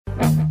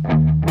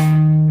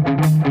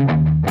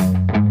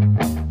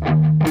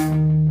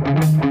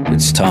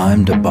It's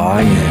time to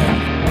buy in.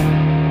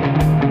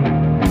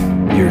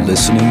 You're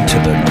listening to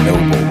the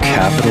Noble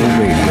Capital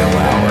Radio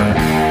Hour.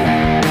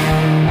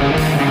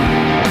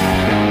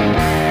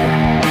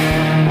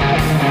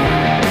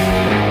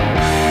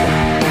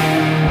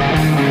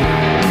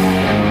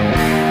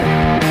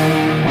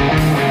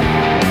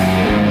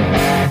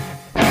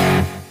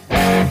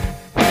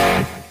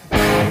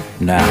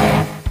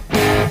 Now,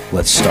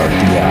 let's start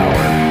the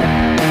hour.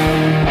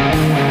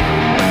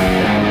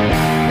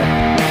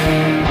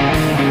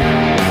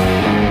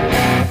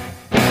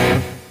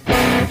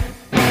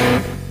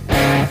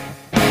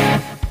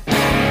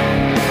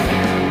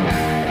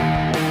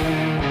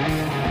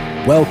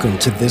 Welcome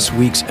to this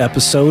week's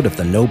episode of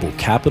the Noble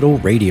Capital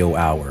Radio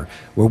Hour,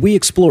 where we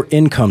explore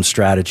income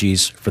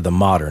strategies for the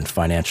modern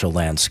financial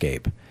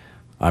landscape.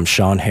 I'm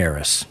Sean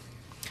Harris,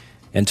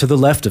 and to the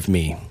left of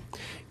me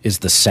is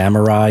the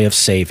samurai of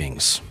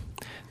savings,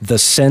 the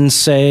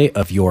sensei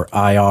of your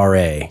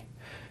IRA,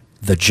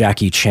 the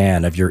Jackie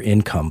Chan of your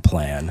income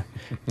plan,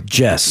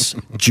 Jess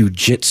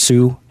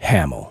Jiu-Jitsu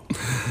Hamill.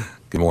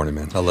 Good morning,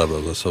 man. I love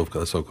those. That's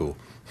so cool.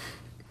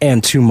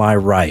 And to my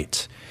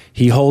right,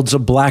 he holds a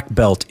black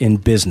belt in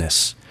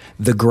business,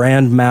 the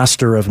Grand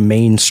Master of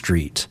Main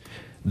Street,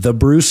 the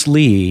Bruce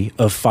Lee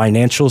of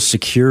financial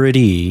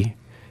security,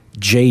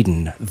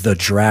 Jaden the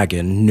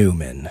Dragon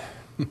Newman.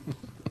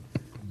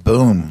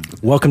 Boom.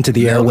 Welcome to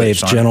the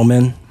airwaves,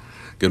 gentlemen.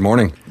 Good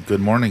morning.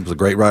 Good morning. It was a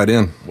great ride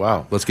in.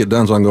 Wow. Let's get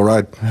done so I can go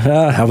ride.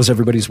 How was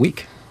everybody's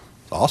week?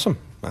 Awesome.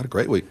 I had a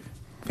great week.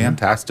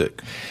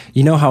 Fantastic.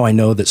 You know how I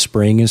know that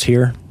spring is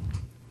here?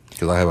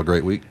 Because I have a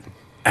great week.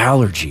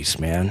 Allergies,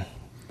 man.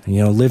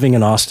 You know, living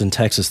in Austin,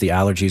 Texas, the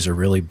allergies are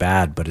really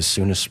bad, but as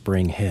soon as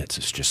spring hits,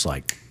 it's just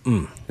like,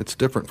 It's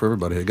different for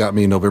everybody. It got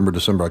me November,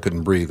 December. I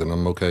couldn't breathe, and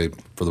I'm okay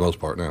for the most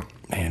part now.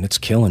 Man, it's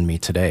killing me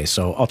today.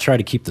 So I'll try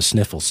to keep the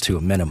sniffles to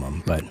a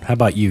minimum. But how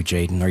about you,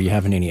 Jaden? Are you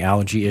having any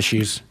allergy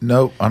issues?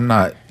 No, I'm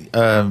not.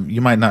 You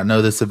might not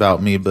know this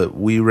about me, but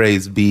we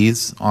raise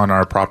bees on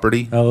our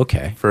property. Oh,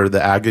 okay. For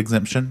the ag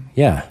exemption.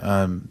 Yeah.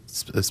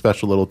 A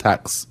special little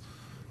tax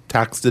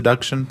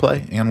deduction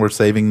play, and we're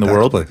saving the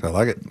world. Play. I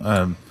like it.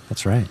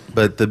 That's right.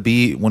 But the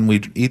bee, when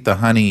we eat the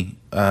honey,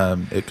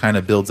 it kind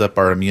of builds up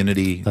our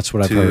immunity. That's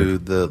what I've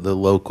heard. To the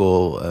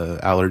local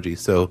allergy.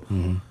 So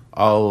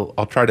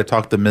I'll try to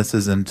talk the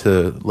missus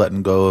into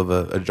letting go of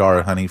a jar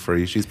of honey for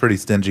you. She's pretty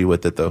stingy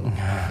with it, though.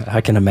 I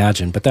can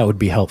imagine, but that would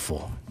be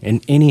helpful.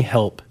 And any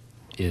help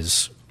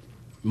is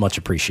much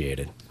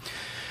appreciated.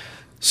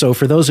 So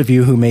for those of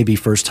you who may be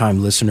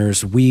first-time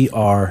listeners, we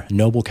are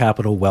Noble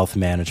Capital Wealth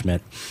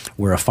Management.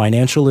 We're a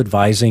financial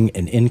advising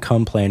and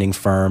income planning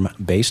firm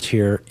based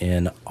here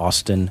in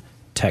Austin,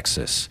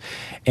 Texas.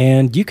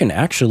 And you can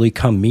actually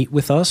come meet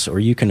with us, or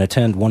you can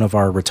attend one of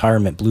our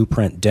retirement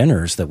blueprint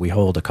dinners that we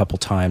hold a couple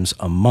times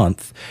a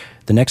month.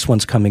 The next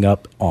one's coming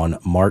up on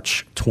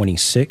March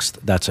 26th.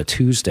 That's a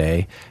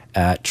Tuesday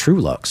at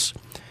Trulux.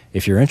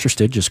 If you're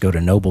interested, just go to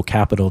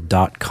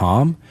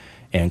noblecapital.com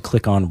and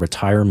click on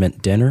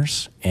retirement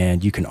dinners,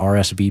 and you can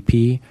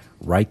RSVP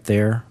right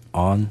there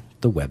on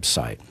the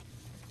website.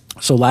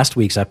 So last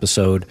week's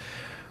episode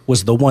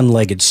was the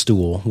one-legged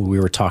stool, where we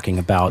were talking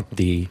about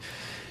the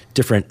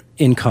different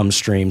income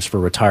streams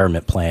for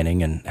retirement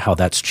planning and how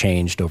that's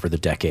changed over the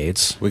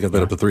decades. We got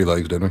that up to 3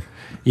 legs, didn't we?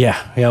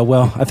 Yeah.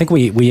 Well, I think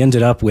we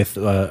ended up with,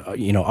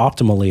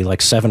 optimally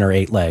like 7 or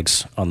 8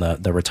 legs on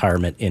the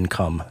retirement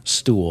income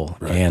stool.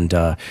 Right. And,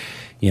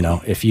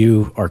 if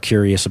you are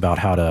curious about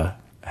how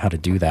to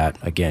do that,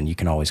 again, you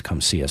can always come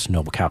see us,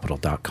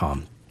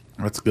 noblecapital.com.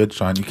 That's good,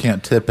 Sean. You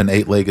can't tip an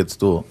 8-legged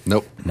stool.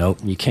 Nope,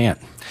 you can't.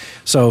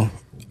 So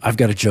I've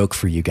got a joke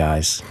for you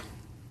guys.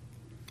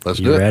 Let's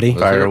do it. You ready?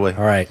 Fire away.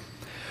 All right.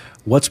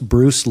 What's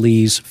Bruce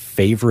Lee's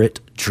favorite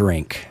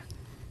drink?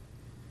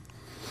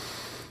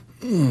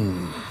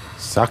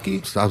 Sake? I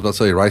was about to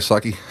say rice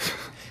sake.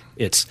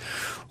 It's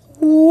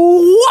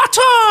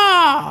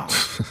water!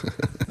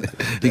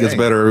 He gets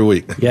better every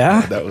week.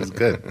 Yeah? That was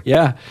good.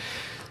 Yeah.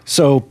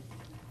 So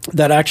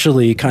that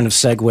actually kind of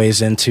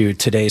segues into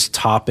today's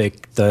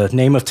topic. The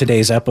name of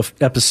today's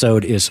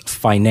episode is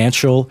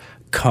Financial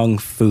Kung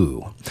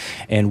Fu.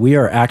 And we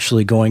are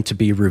actually going to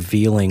be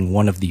revealing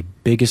one of the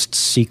biggest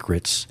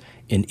secrets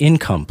in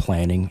income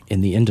planning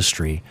in the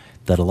industry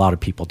that a lot of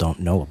people don't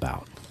know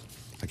about.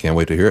 I can't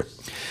wait to hear it.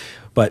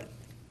 But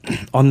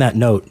on that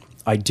note,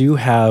 I do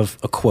have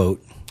a quote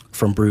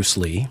from Bruce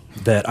Lee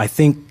that I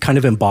think kind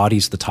of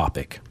embodies the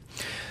topic.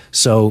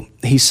 So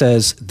he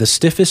says, "The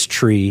stiffest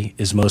tree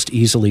is most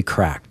easily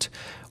cracked,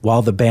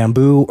 while the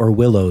bamboo or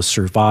willow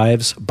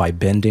survives by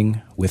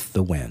bending with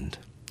the wind."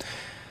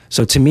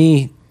 So to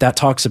me, that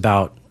talks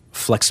about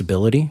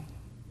flexibility,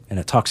 and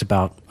it talks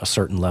about a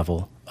certain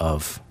level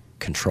of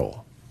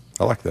control.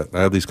 I like that.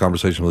 I have these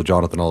conversations with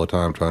Jonathan all the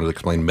time, trying to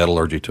explain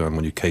metallurgy to him.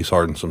 When you case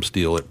harden some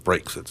steel, it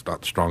breaks. It's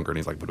not stronger. And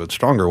he's like, but it's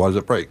stronger. Why does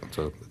it break?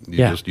 So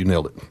you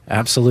nailed it.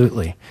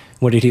 Absolutely.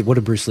 What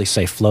did Bruce Lee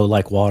say? Flow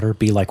like water,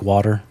 be like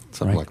water.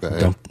 Something right? like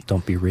that. Yeah.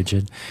 Don't be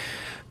rigid.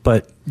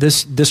 But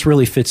this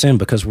really fits in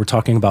because we're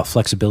talking about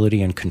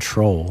flexibility and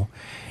control.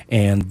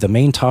 And the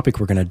main topic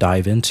we're going to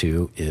dive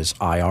into is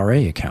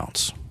IRA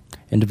accounts,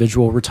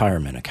 individual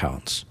retirement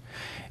accounts.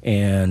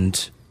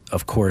 And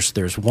of course,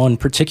 there's one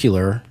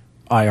particular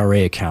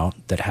IRA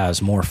account that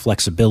has more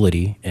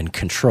flexibility and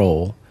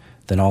control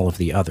than all of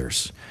the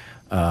others.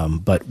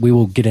 But we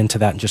will get into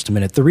that in just a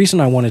minute. The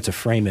reason I wanted to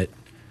frame it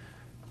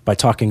by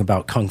talking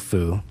about Kung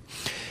Fu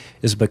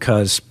is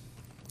because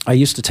I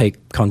used to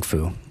take Kung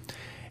Fu,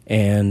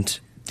 and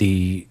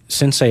the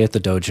sensei at the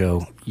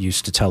dojo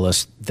used to tell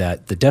us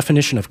that the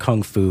definition of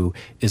Kung Fu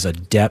is a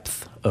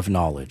depth of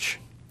knowledge.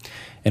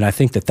 And I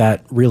think that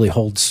that really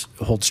holds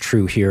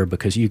true here,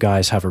 because you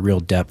guys have a real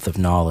depth of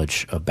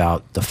knowledge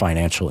about the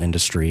financial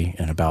industry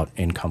and about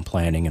income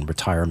planning and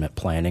retirement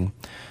planning.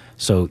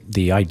 So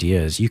the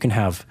idea is you can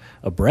have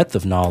a breadth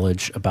of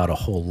knowledge about a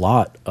whole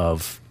lot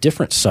of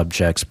different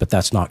subjects, but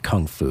that's not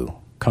Kung Fu.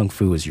 Kung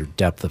Fu is your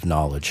depth of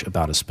knowledge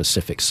about a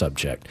specific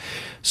subject.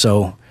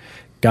 So,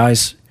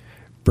 guys,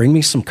 bring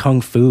me some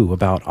Kung Fu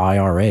about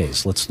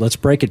IRAs. Let's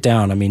break it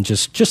down. I mean,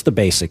 just the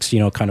basics,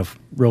 kind of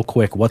real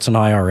quick. What's an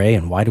IRA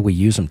and why do we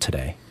use them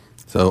today?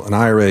 So an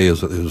IRA is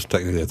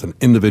technically it's an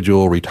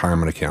individual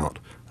retirement account.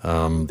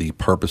 The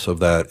purpose of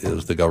that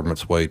is the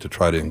government's way to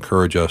try to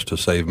encourage us to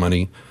save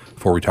money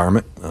for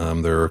retirement.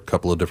 There are a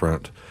couple of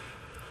different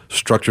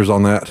structures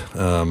on that,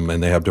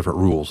 and they have different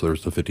rules.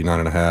 There's the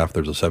 59.5,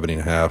 there's a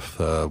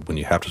 70.5 when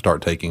you have to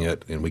start taking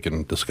it, and we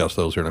can discuss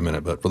those here in a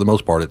minute. But for the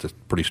most part, it's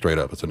pretty straight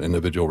up. It's an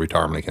individual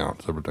retirement account.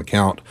 It's an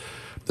account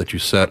that you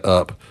set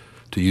up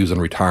to use in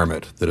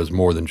retirement that is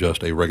more than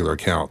just a regular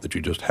account that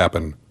you just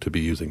happen to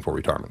be using for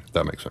retirement, if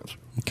that makes sense.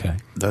 Okay.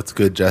 That's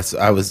good, Jess.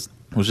 I was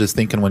just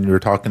thinking when you were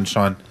talking,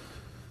 Sean,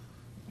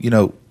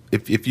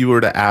 if you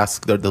were to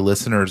ask the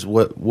listeners,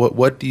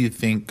 what do you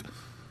think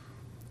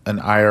an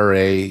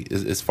IRA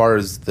is, as far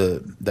as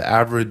the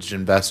average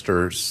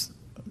investor's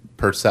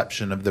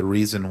perception of the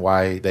reason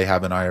why they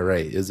have an IRA?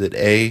 Is it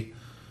A,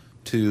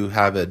 to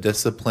have a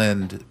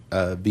disciplined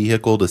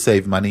vehicle to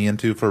save money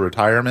into for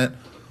retirement,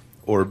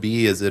 or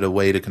B, is it a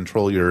way to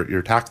control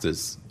your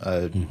taxes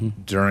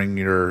during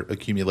your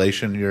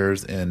accumulation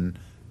years and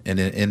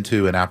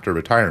into and after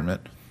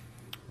retirement?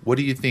 What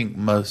do you think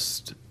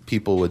most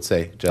people would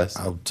say, Jess?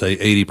 I would say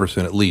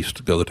 80% at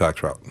least go the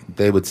tax route.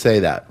 They would say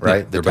that,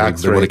 right? Yeah, they're going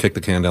to kick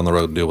the can down the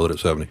road and deal with it at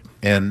 70.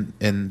 And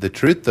the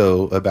truth,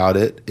 though, about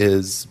it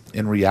is,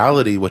 in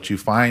reality, what you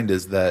find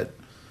is that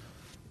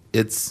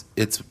it's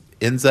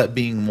ends up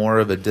being more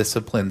of a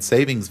disciplined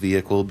savings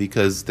vehicle,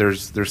 because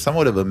there's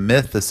somewhat of a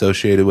myth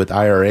associated with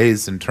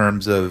IRAs in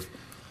terms of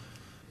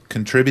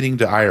contributing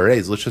to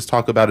IRAs. Let's just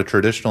talk about a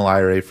traditional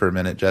IRA for a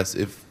minute, Jess.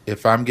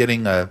 If I'm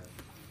getting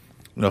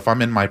if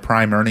I'm in my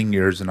prime earning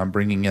years and I'm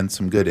bringing in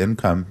some good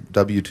income,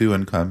 W-2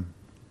 income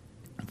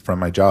from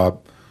my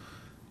job,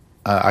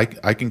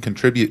 I can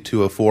contribute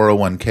to a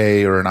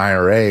 401k or an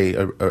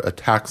IRA, a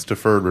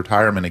tax-deferred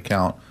retirement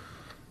account,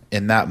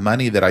 and that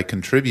money that I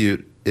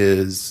contribute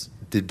is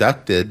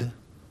deducted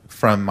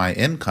from my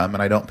income,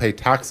 and I don't pay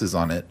taxes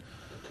on it.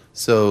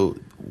 So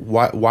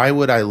why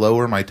would I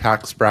lower my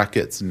tax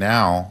brackets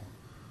now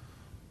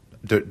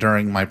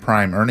during my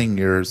prime earning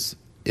years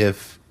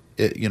if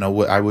you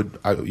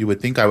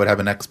would think I would have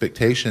an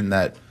expectation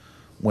that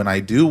when I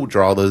do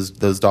draw those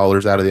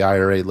dollars out of the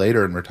IRA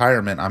later in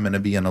retirement, I'm going to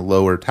be in a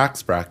lower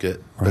tax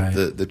bracket. Right.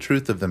 But the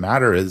truth of the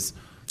matter is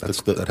that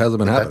hasn't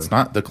been happening. That's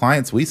not the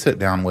clients we sit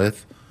down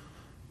with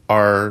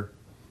are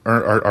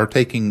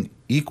taking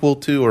equal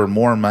to or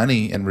more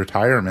money in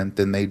retirement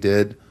than they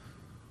did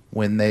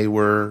when they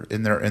were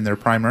in their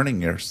prime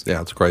earning years.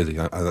 Yeah, it's crazy.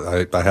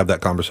 I have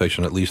that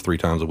conversation at least 3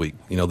 times a week.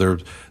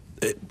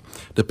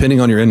 Depending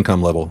on your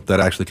income level, that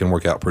actually can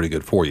work out pretty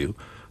good for you.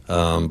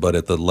 But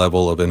at the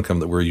level of income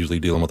that we're usually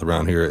dealing with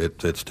around here,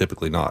 it's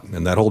typically not.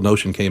 And that whole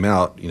notion came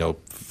out,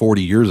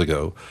 40 years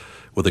ago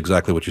with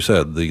exactly what you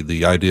said.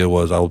 The idea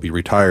was I will be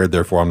retired,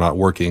 therefore I'm not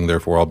working,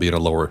 therefore I'll be in a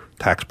lower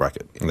tax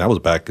bracket. And that was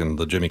back in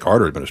the Jimmy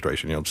Carter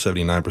administration,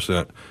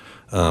 79%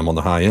 on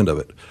the high end of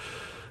it.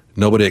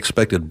 Nobody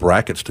expected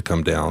brackets to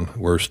come down.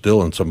 We're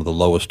still in some of the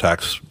lowest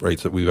tax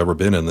rates that we've ever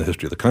been in the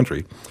history of the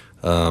country.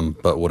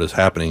 But what is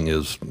happening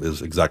is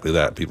exactly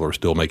that. People are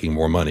still making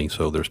more money,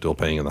 so they're still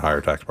paying in the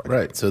higher tax bracket.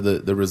 Right. So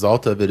the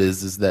result of it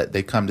is that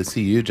they come to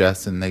see you,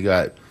 Jess, and they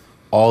got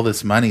all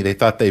this money. They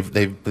thought they've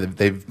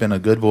been a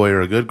good boy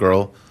or a good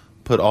girl,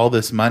 put all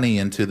this money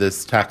into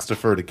this tax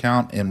deferred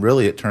account, and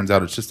really it turns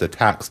out it's just a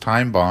tax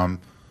time bomb,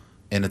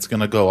 and it's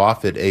going to go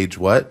off at age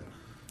what?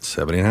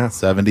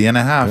 70.5.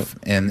 70.5. Yep.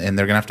 And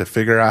they're going to have to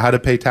figure out how to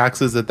pay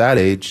taxes at that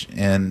age.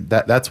 And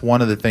that's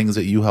one of the things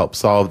that you help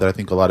solve that I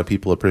think a lot of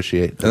people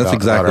appreciate. And that's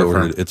exactly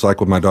what it is. It's like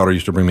when my daughter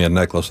used to bring me a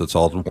necklace that's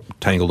all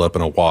tangled up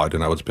in a wad,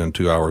 and I would spend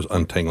 2 hours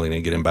untangling it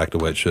and getting back to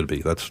where it should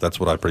be. That's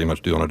what I pretty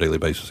much do on a daily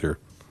basis here.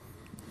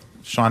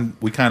 Sean,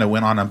 we kind of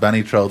went on a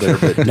bunny trail there,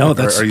 but No,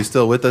 are you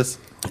still with us?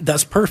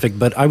 That's perfect.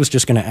 But I was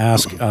just going to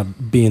ask,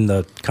 being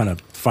the kind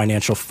of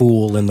financial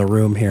fool in the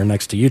room here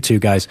next to you two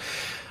guys,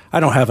 I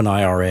don't have an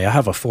IRA. I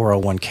have a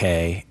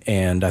 401k,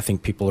 and I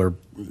think people are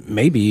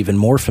maybe even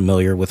more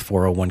familiar with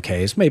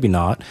 401ks, maybe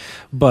not.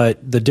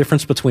 But the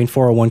difference between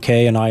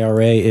 401k and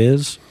IRA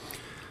is?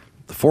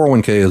 The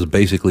 401k is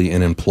basically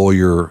an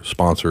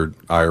employer-sponsored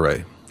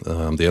IRA.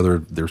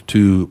 There's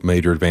two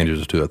major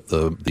advantages to it.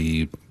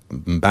 The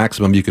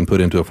maximum you can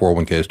put into a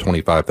 401k is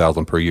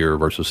 $25,000 per year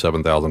versus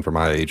 $7,000 for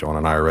my age on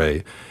an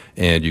IRA,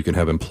 and you can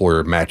have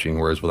employer matching,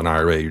 whereas with an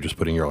IRA, you're just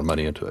putting your own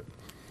money into it.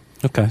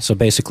 Okay, so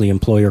basically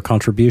employer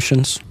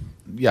contributions?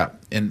 Yeah.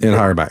 And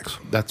higher max.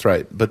 That's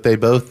right. But they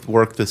both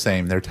work the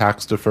same. They're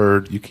tax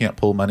deferred. You can't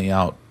pull money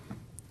out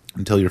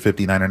until you're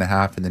 59 and a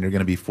half, and then you're going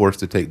to be forced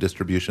to take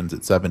distributions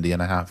at 70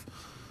 and a half.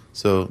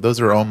 So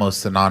those are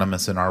almost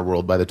synonymous in our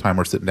world by the time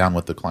we're sitting down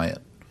with the client.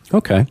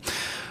 Okay.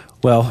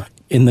 Well,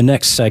 in the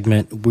next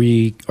segment,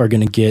 we are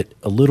going to get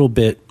a little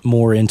bit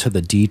more into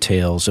the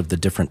details of the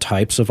different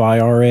types of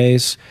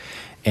IRAs,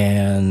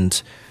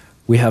 and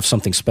we have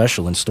something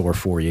special in store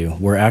for you.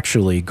 We're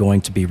actually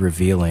going to be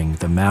revealing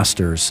the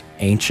master's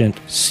ancient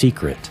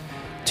secret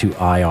to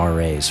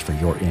IRAs for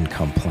your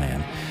income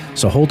plan.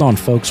 So hold on,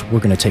 folks.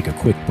 We're going to take a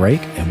quick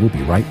break, and we'll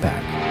be right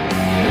back.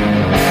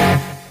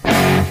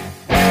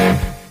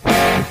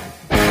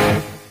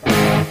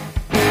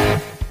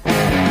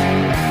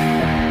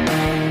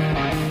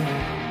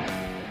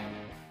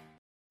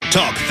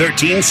 Talk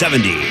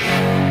 1370.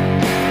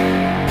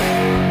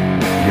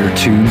 You're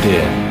tuned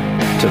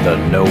in to the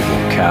Noble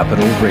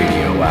Capital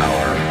Radio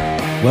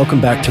Hour. Welcome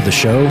back to the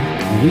show.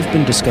 We've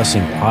been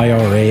discussing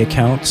IRA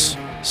accounts,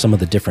 some of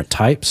the different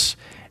types,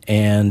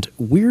 and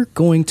we're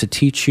going to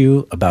teach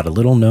you about a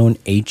little-known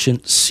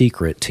ancient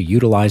secret to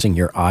utilizing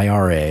your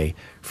IRA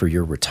for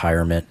your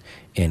retirement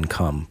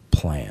income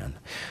plan.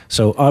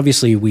 So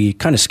obviously, we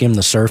kind of skimmed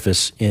the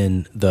surface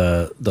in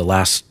the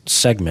last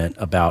segment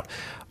about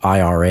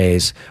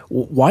IRAs.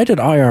 Why did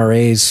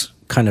IRAs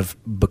kind of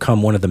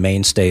become one of the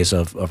mainstays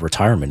of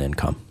retirement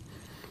income?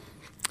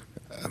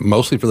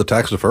 Mostly for the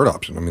tax-deferred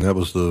option. I mean, that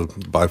was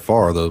by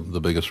far the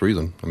biggest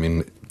reason. I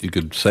mean, you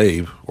could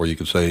save or you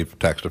could save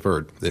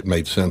tax-deferred. It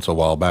made sense a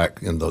while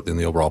back in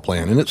the overall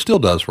plan, and it still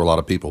does for a lot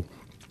of people.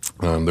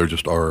 There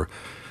just are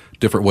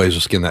different ways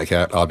to skin that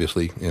cat,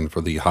 obviously, and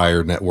for the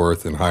higher net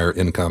worth and higher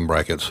income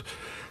brackets,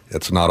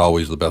 it's not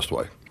always the best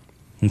way.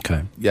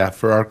 Okay. Yeah,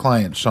 for our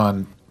clients,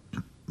 Sean,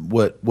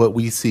 what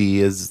we see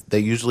is they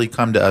usually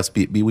come to us.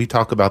 We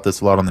talk about this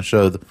a lot on the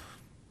show.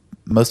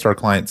 Most of our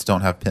clients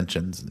don't have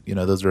pensions.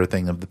 Those are a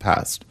thing of the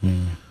past.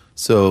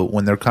 So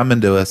when they're coming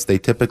to us, they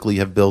typically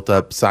have built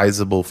up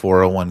sizable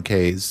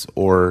 401ks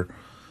or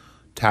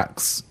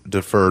tax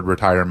deferred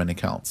retirement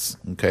accounts.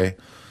 Okay.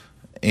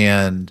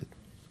 And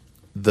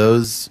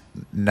those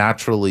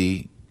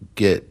naturally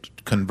get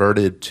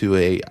converted to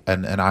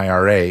an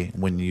IRA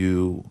when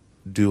you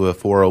do a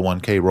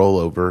 401k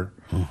rollover.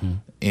 Mm-hmm.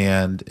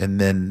 And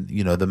then,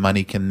 the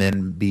money can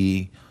then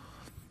be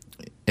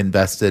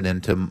invested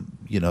into,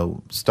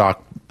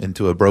 stock,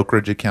 into a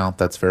brokerage account.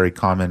 That's very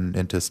common,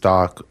 into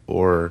stock,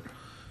 or,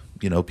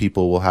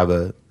 people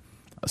will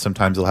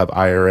sometimes they'll have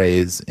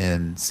IRAs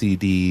in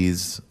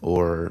CDs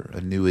or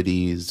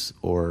annuities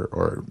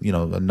or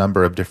a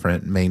number of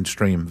different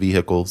mainstream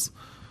vehicles.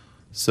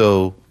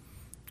 So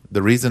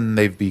the reason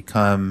they've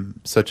become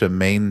such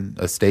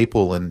a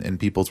staple in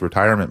people's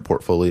retirement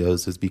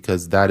portfolios is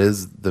because that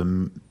is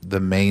the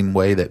main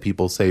way that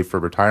people save for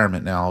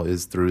retirement now,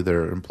 is through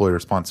their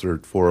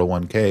employer-sponsored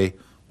 401k,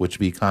 which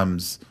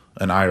becomes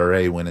an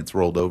IRA when it's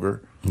rolled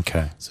over.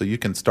 Okay. So you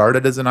can start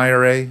it as an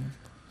IRA,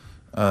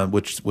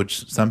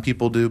 which some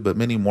people do, but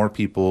many more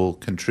people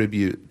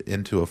contribute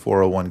into a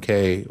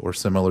 401k or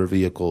similar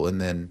vehicle and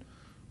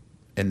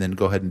then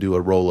go ahead and do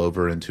a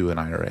rollover into an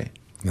IRA.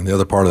 And the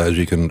other part of that is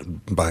you can,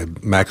 by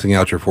maxing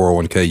out your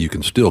 401k, you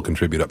can still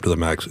contribute up to the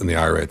max in the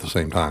IRA at the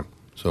same time.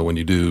 So when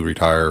you do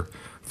retire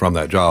from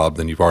that job,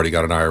 then you've already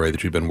got an IRA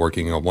that you've been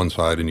working on one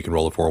side, and you can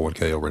roll a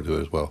 401k over into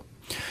it as well.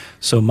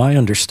 So my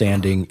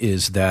understanding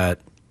is that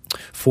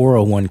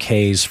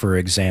 401ks, for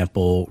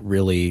example,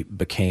 really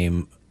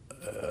became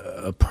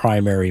a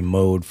primary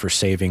mode for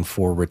saving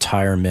for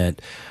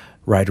retirement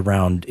right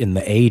around in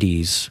the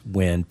 80s,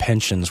 when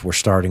pensions were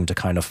starting to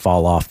kind of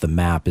fall off the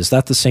map. Is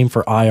that the same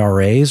for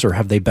IRAs, or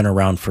have they been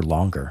around for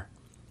longer?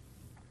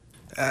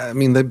 I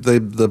mean, the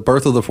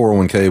birth of the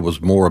 401k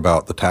was more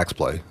about the tax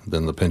play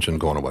than the pension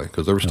going away,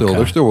 because there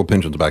still were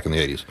pensions back in the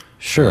 80s.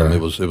 Sure. It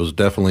was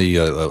definitely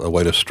a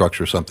way to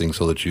structure something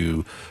so that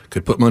you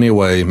could put money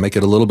away, make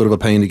it a little bit of a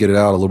pain to get it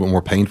out, a little bit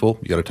more painful.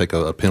 You got to take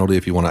a penalty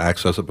if you want to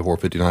access it before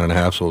 59 and a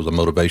half, so it was a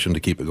motivation to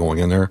keep it going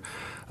in there.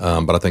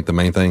 But I think the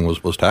main thing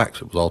was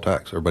tax. It was all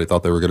tax. Everybody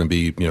thought they were going to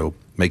be,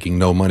 making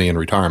no money in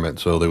retirement,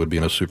 so they would be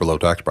in a super low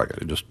tax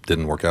bracket. It just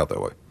didn't work out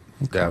that way.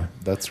 Okay. Yeah,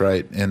 that's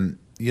right. And,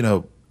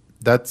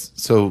 that's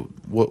so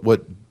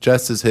what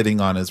Jess is hitting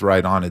on is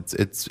right on.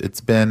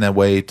 It's been a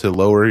way to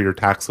lower your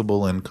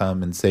taxable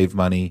income and save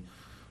money,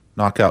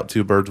 knock out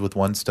two birds with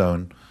one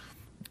stone.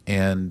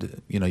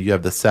 And, you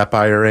have the SEP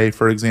IRA,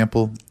 for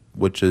example,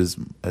 which is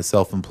a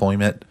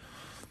self-employment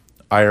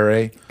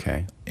IRA.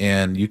 Okay.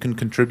 And you can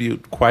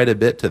contribute quite a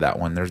bit to that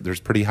one. There's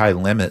pretty high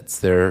limits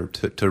there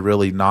to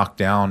really knock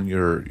down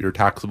your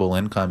taxable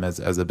income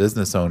as a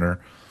business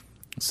owner.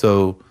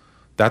 So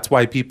that's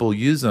why people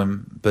use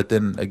them. But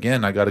then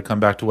again, I got to come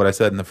back to what I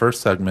said in the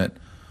first segment.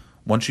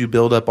 once you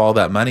build up all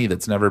that money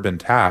that's never been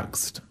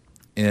taxed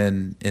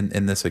in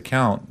this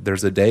account,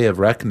 there's a day of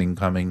reckoning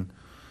coming,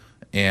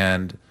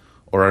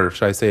 or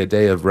should I say a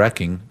day of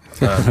wrecking,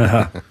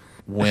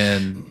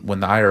 when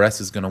the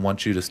IRS is going to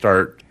want you to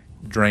start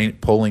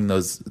pulling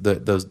those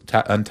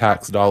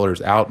untaxed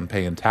dollars out and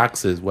paying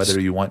taxes, whether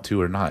you want to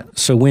or not.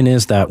 So when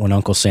is that when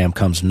Uncle Sam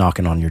comes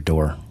knocking on your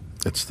door?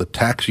 It's the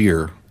tax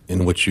year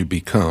in which you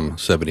become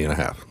 70 and a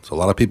half. So a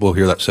lot of people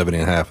hear that 70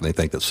 and a half and they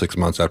think that 6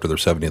 months after their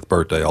 70th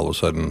birthday, all of a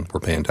sudden we're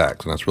paying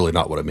tax. And that's really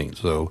not what it means.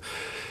 So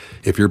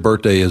if your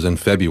birthday is in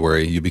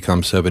February, you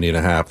become 70 and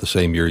a half the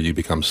same year you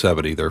become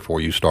 70.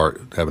 Therefore, you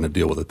start having to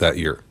deal with it that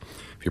year.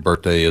 If your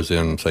birthday is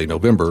in, say,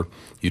 November,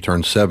 you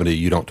turn 70,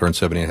 you don't turn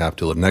 70 and a half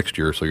till the next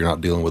year, so you're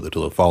not dealing with it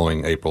till the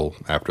following April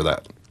after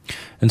that.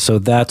 And so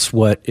that's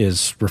what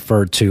is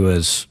referred to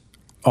as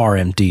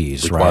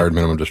RMDs, right? Required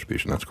minimum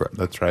distribution, that's correct.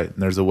 That's right.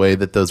 And there's a way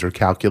that those are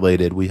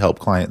calculated. We help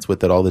clients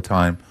with it all the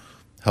time,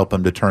 help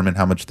them determine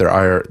how much their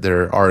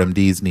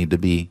RMDs need to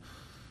be.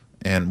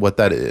 And what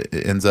that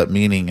ends up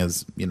meaning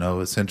is,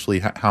 essentially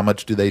how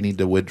much do they need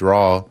to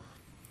withdraw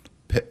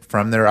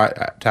from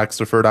their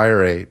tax-deferred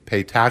IRA,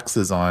 pay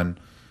taxes on,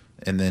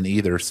 and then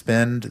either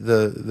spend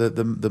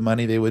the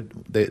money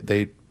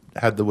they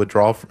had the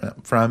withdrawal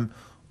from,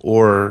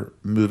 or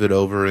move it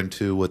over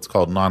into what's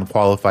called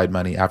non-qualified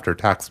money, after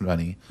tax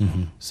money.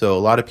 Mm-hmm. So a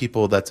lot of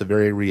people, that's a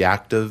very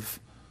reactive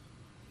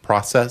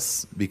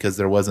process because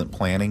there wasn't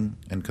planning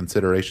and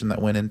consideration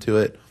that went into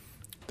it.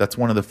 That's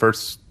one of the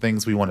first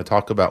things we want to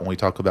talk about when we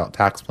talk about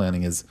tax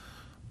planning is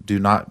do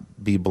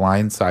not be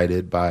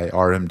blindsided by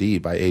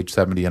RMD, by age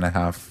 70 and a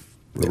half,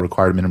 the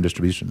required minimum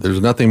distribution. There's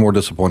nothing more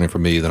disappointing for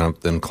me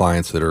than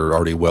clients that are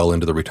already well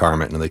into the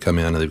retirement and they come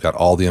in and they've got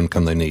all the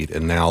income they need,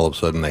 and now all of a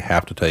sudden they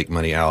have to take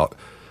money out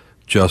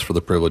just for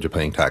the privilege of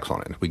paying tax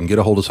on it. If we can get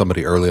a hold of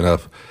somebody early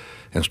enough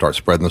and start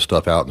spreading the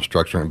stuff out and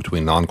structuring it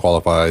between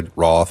non-qualified,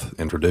 Roth,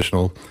 and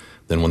traditional,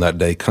 then when that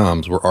day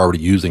comes, we're already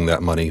using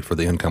that money for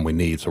the income we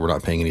need, so we're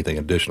not paying anything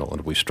additional. And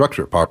if we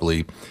structure it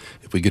properly,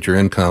 if we get your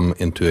income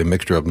into a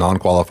mixture of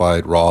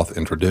non-qualified, Roth,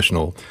 and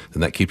traditional,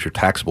 then that keeps your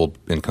taxable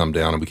income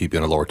down and we keep you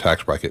in a lower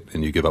tax bracket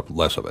and you give up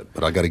less of it.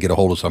 But I got to get a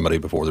hold of somebody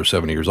before they're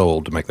 70 years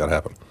old to make that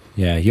happen.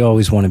 Yeah, you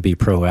always want to be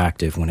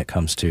proactive when it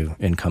comes to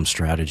income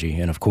strategy.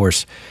 And of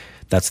course,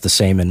 that's the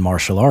same in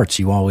martial arts.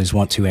 You always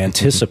want to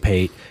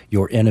anticipate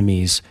your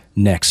enemy's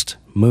next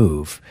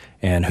move.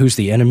 And who's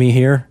the enemy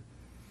here?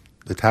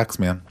 The tax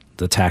man.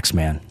 The tax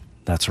man.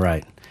 That's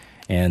right.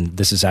 And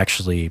this is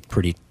actually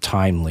pretty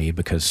timely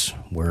because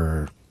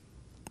we're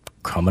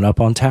coming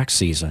up on tax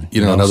season.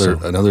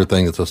 Another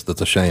thing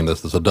that's a shame.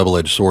 That's a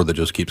double-edged sword that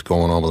just keeps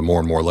going on with more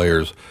and more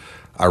layers.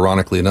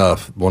 Ironically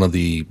enough, one of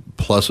the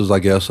pluses, I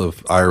guess,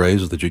 of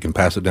IRAs is that you can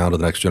pass it down to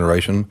the next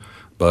generation,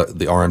 but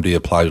the RMD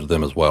applies to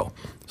them as well.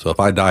 So if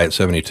I die at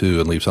 72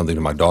 and leave something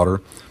to my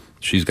daughter,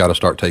 she's got to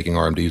start taking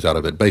RMDs out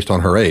of it based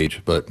on her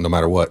age, but no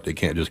matter what, it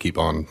can't just keep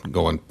on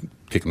going,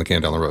 kicking the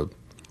can down the road.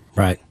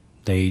 Right.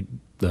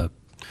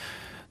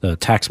 The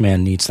tax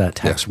man needs that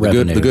tax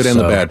revenue. The good and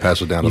the bad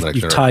passes down to the next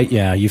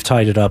generation. You've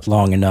tied it up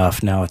long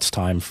enough. Now it's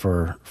time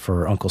for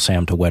Uncle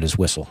Sam to wet his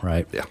whistle,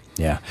 right? Yeah.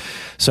 Yeah.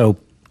 So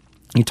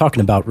you're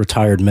talking about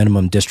retired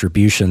minimum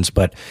distributions,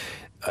 but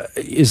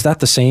is that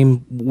the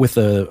same with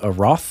a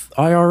Roth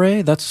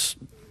IRA?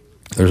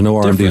 There's no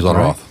RMDs on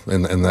right? Roth,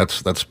 and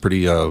that's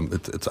pretty.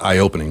 It's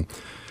eye-opening.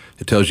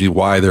 It tells you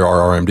why there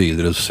are RMDs.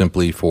 It is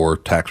simply for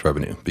tax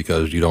revenue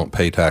because you don't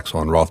pay tax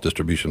on Roth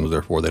distributions.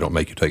 Therefore, they don't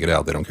make you take it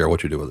out. They don't care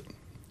what you do with it.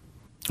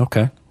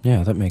 Okay.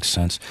 Yeah, that makes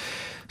sense.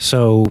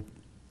 So,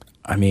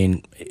 I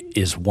mean,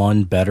 is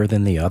one better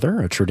than the other,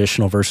 a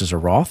traditional versus a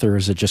Roth, or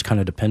does it just kind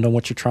of depend on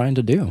what you're trying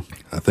to do?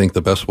 I think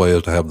the best way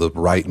is to have the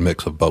right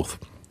mix of both.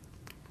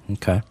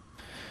 Okay.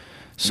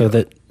 So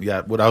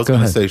what I was going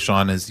to say,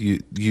 Sean, is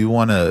you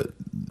want to.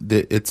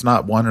 It's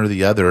not one or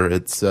the other.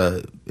 It's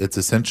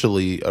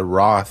essentially a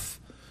Roth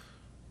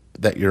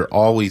that you're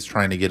always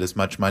trying to get as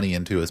much money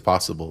into as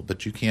possible,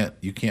 but you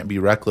can't be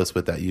reckless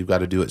with that. You've got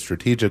to do it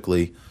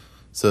strategically.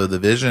 So the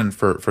vision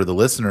for the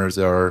listeners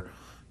are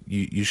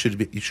you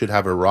should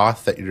have a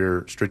Roth that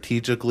you're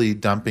strategically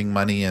dumping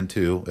money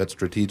into at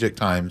strategic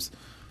times,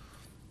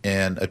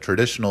 and a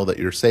traditional that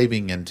you're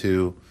saving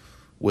into,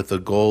 with the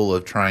goal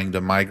of trying to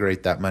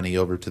migrate that money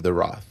over to the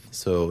Roth.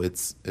 So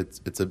it's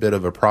a bit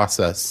of a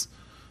process,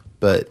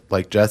 but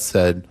like Jess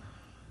said,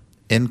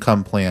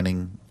 income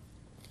planning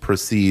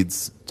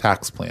precedes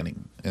tax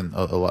planning, and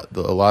a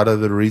lot of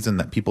the reason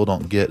that people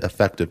don't get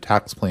effective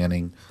tax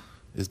planning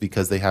is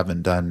because they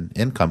haven't done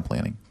income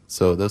planning.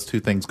 So those two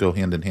things go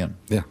hand in hand.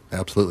 Yeah,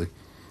 absolutely.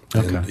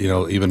 Okay. And,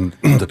 even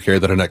to carry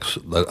that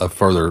a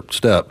further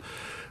step,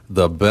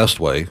 the best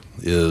way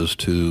is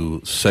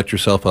to set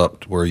yourself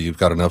up to where you've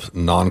got enough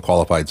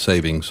non-qualified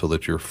savings so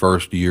that your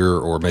first year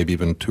or maybe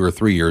even 2 or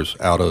 3 years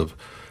out of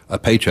a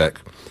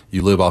paycheck,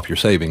 you live off your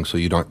savings so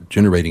you're not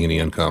generating any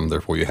income,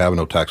 therefore you have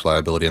no tax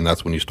liability, and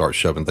that's when you start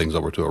shoving things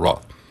over to a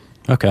Roth.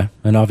 Okay.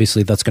 And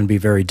obviously that's going to be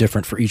very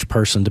different for each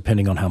person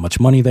depending on how much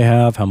money they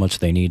have, how much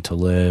they need to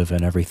live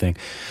and everything.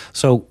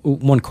 So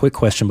one quick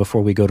question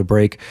before we go to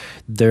break.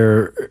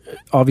 There,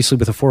 obviously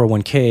with a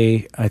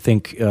 401k, I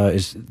think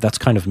that's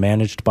kind of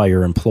managed by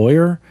your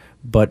employer,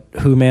 but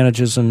who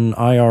manages an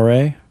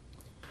IRA?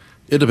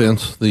 It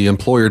depends. The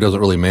employer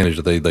doesn't really manage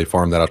it. They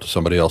farm that out to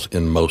somebody else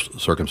in most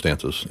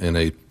circumstances. In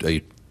a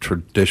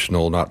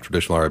traditional, not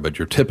traditional IRA, but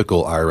your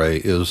typical IRA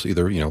is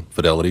either,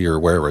 Fidelity or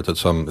wherever. It's at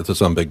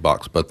some big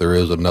box. But there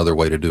is another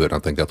way to do it. And I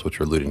think that's what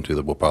you're alluding to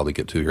that we'll probably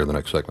get to here in the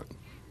next segment.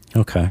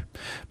 Okay.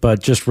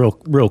 But just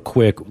real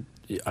quick,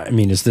 I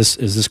mean, is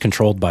this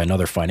controlled by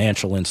another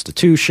financial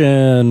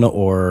institution,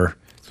 or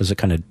does it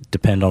kind of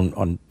depend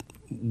on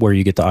where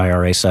you get the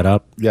IRA set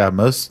up? Yeah,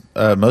 most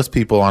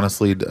people,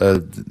 honestly,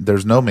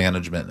 there's no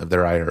management of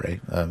their IRA.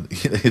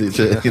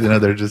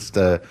 They're just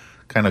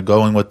kind of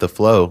going with the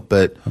flow.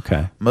 But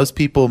okay, most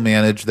people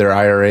manage their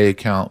IRA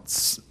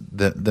accounts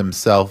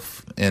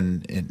themselves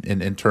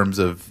in terms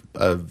of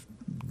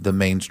the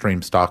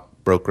mainstream stock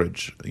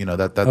brokerage.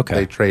 Okay.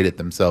 They trade it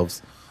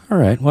themselves. All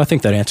right. Well, I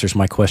think that answers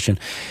my question.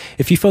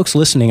 If you folks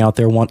listening out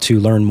there want to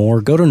learn more,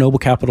 go to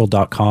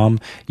noblecapital.com.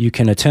 You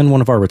can attend one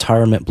of our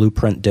retirement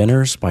blueprint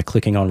dinners by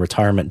clicking on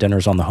retirement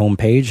dinners on the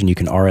homepage, and you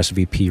can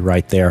RSVP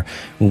right there.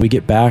 When we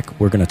get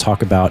back, we're going to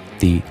talk about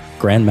the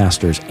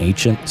Grandmaster's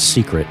ancient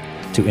secret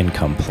to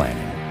income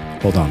planning.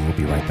 Hold on. We'll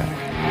be right back.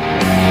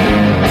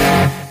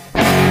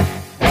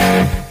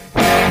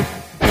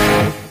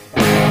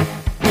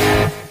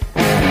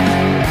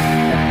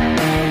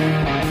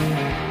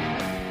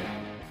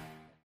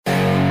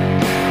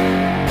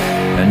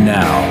 And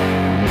now,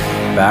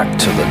 back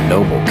to the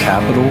Noble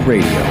Capital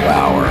Radio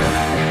Hour.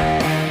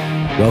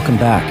 Welcome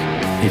back.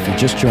 If you're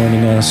just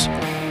joining us,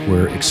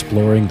 we're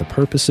exploring the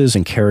purposes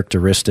and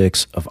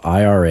characteristics of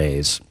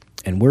IRAs,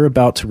 and we're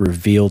about to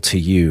reveal to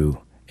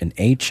you an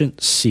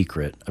ancient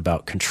secret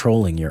about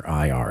controlling your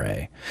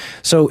IRA.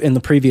 So in the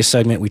previous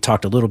segment, we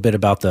talked a little bit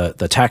about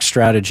the tax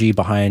strategy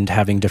behind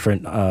having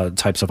different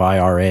types of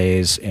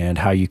IRAs and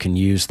how you can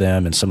use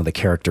them and some of the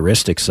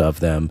characteristics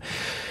of them.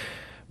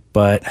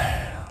 But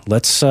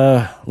let's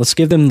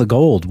give them the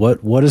gold.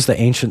 What is the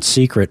ancient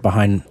secret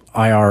behind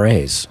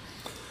IRAs?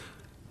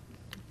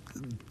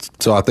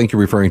 So I think you're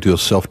referring to a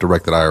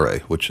self-directed IRA,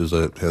 which has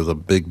a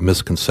big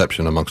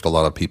misconception amongst a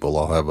lot of people.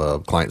 I'll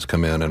have clients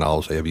come in and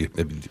I'll say, have you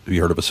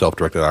heard of a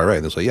self-directed IRA?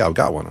 And they'll say, yeah, I've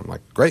got one. I'm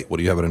like, great. What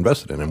do you have it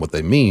invested in? And what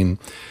they mean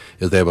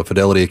is they have a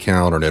Fidelity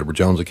account or an Edward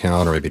Jones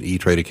account or maybe an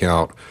E-Trade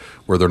account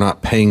where they're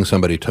not paying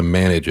somebody to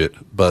manage it,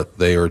 but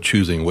they are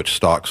choosing which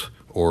stocks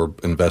or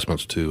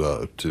investments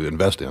to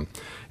invest in.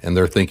 And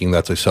they're thinking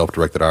that's a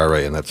self-directed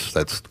IRA, and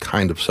that's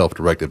kind of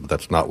self-directed, but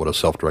that's not what a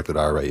self-directed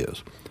IRA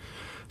is.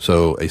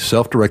 So a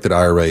self-directed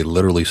IRA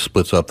literally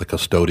splits up the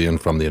custodian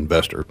from the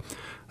investor.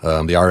 The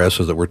IRS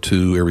says that we're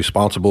too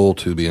irresponsible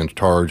to be in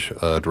charge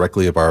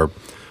directly of our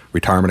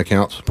retirement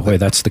accounts. Boy,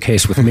 that's the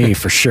case with me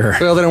for sure.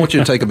 Well, they don't want you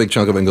to take a big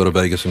chunk of it and go to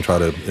Vegas and try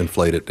to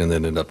inflate it and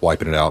then end up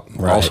wiping it out.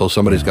 Right. Also,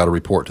 somebody's got to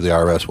report to the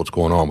IRS what's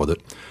going on with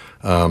it.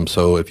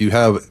 So if you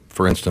have,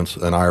 for instance,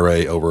 an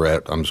IRA over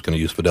at, I'm just going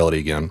to use Fidelity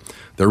again,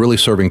 they're really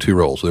serving two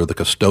roles. They're the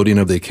custodian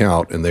of the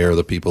account, and they're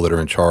the people that are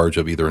in charge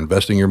of either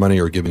investing your money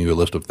or giving you a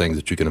list of things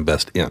that you can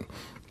invest in.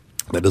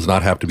 That does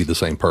not have to be the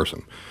same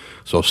person.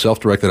 So a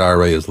self-directed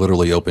IRA is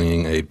literally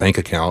opening a bank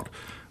account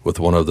with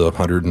one of the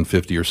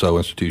 150 or so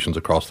institutions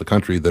across the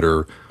country that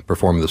are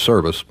performing the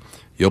service.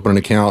 You open an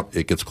account,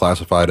 it gets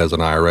classified as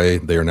an IRA.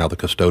 They are now the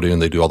custodian.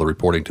 They do all the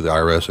reporting to the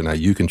IRS, and now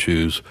you can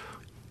choose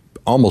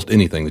almost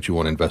anything that you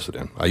want invested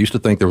in. I used to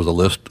think there was a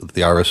list that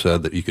the IRS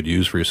said that you could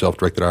use for your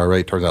self-directed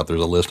IRA. It turns out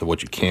there's a list of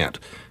what you can't,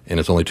 and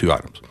it's only 2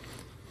 items.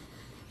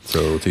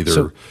 So it's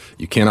either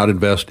you cannot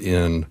invest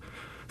in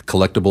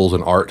collectibles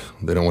and art.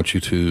 They don't want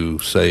you to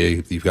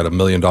say you've got $1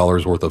 million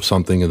worth of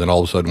something, and then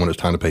all of a sudden when it's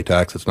time to pay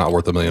tax, it's not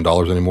worth $1 million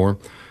anymore.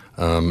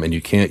 And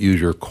you can't use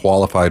your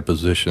qualified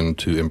position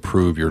to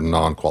improve your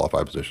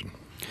non-qualified position.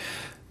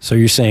 So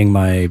you're saying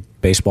my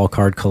baseball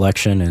card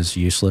collection is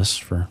useless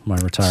for my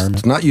retirement?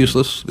 It's not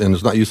useless, and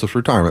it's not useless for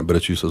retirement, but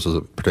it's useless as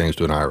it pertains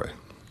to an IRA.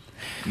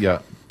 Yeah,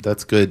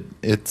 that's good.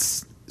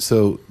 This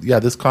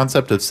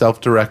concept of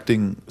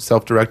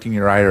self-directing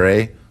your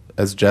IRA,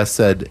 as Jess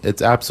said,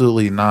 it's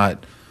absolutely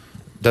not,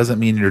 doesn't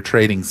mean you're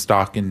trading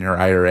stock in your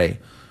IRA.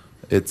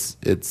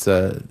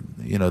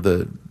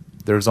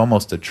 There's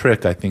almost a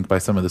trick, I think, by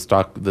some of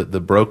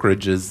the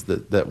brokerages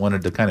that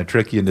wanted to kind of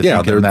trick you into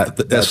thinking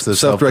that's a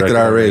self-directed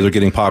IRAs are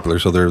getting popular,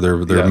 so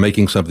they're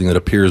making something that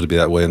appears to be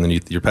that way, and then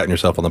you're patting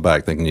yourself on the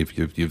back thinking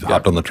you've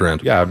hopped on the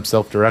trend. Yeah, I'm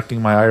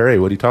self-directing my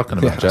IRA. What are you talking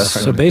about, Jess?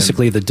 So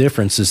basically, the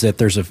difference is that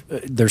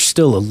there's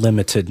still a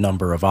limited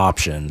number of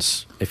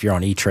options if you're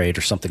on E-Trade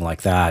or something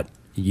like that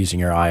using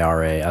your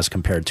IRA as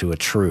compared to a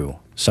true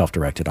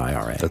self-directed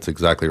IRA. That's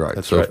exactly right.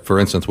 That's right. For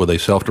instance, with a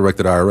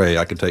self-directed IRA,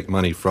 I can take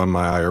money from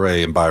my IRA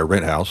and buy a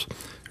rent house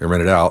and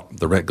rent it out.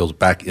 The rent goes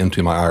back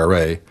into my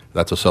IRA.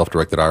 That's a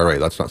self-directed IRA.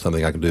 That's not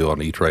something I can do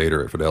on E-Trade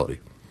or at Fidelity.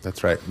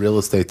 That's right. Real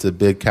estate's a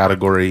big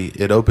category.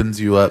 It opens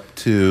you up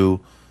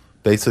to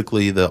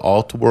basically the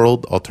alt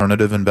world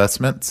alternative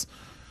investments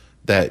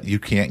that you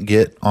can't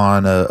get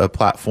on a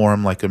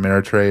platform like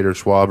Ameritrade or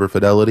Schwab or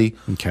Fidelity.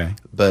 Okay.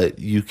 But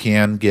you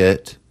can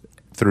get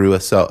through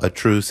a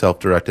true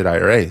self-directed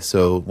IRA.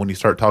 So when you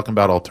start talking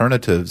about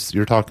alternatives,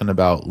 you're talking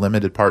about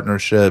limited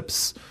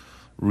partnerships,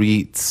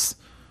 REITs,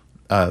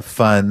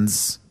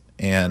 funds,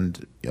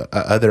 and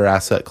other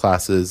asset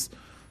classes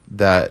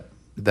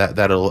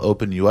that'll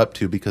open you up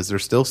to, because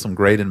there's still some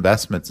great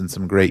investments and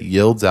some great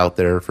yields out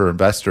there for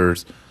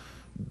investors.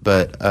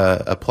 But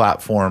a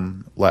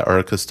platform or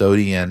a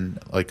custodian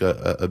like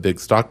a big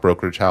stock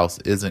brokerage house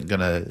isn't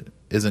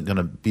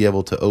gonna be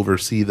able to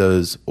oversee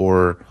those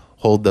or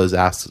hold those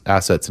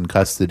assets in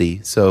custody.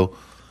 So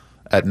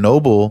at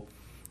Noble,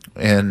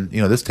 and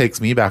this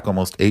takes me back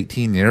almost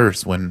 18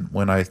 years when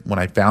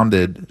I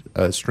founded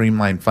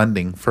Streamline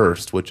Funding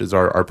First, which is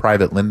our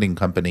private lending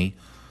company,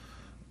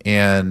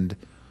 and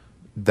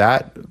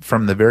that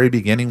from the very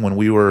beginning when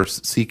we were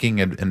seeking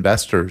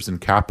investors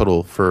and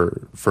capital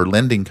for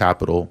lending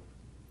capital,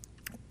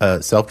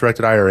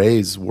 self-directed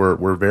IRAs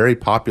were very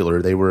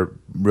popular. They were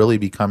really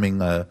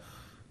becoming a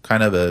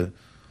kind of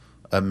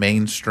a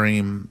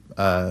mainstream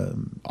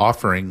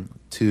offering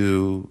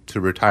to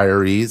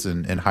retirees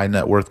and high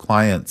net worth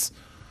clients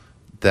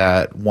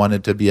that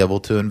wanted to be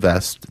able to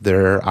invest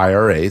their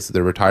IRAs,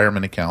 their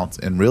retirement accounts,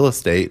 in real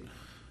estate,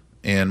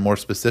 and more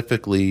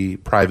specifically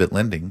private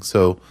lending.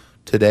 So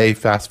today,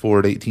 fast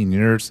forward 18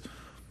 years,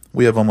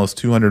 we have almost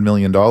 $200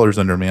 million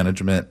under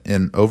management,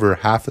 and over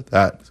half of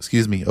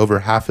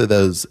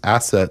those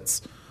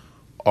assets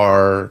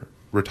are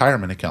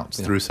retirement accounts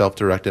through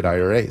self-directed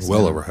IRAs.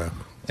 Well over half.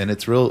 And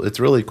it's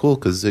really cool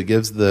because it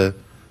gives the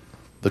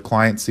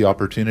clients the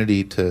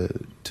opportunity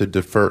to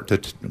defer, to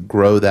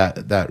grow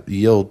that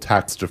yield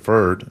tax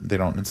deferred. They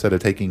don't, instead of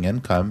taking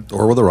income,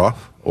 Or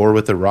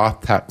with a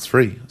Roth tax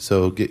free.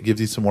 So it gives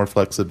you some more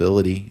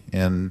flexibility.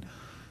 And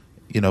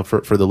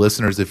for the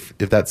listeners, if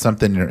that's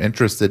something you're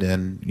interested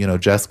in,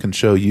 Jess can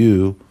show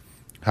you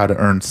how to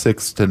earn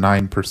 6 to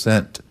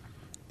 9%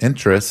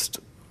 interest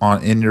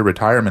in your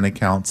retirement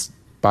accounts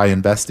by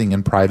investing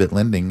in private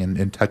lending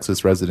in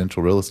Texas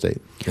residential real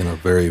estate. In a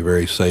very,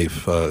 very safe.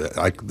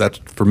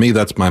 For me,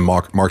 that's my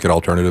market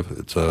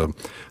alternative.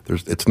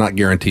 It's not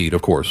guaranteed,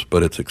 of course,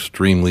 but it's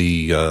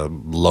extremely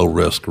low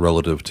risk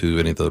relative to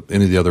any of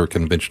the other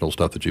conventional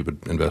stuff that you would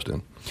invest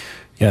in.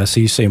 Yeah, so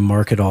you say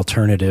market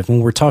alternative.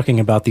 When we're talking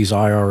about these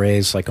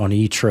IRAs like on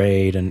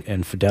E-Trade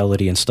and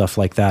Fidelity and stuff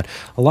like that,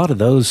 a lot of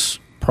those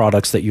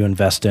products that you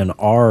invest in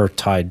are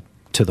tied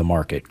to the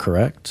market,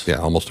 correct? Yeah,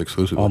 almost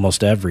exclusively.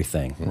 Almost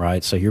everything,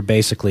 right? So you're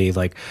basically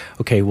like,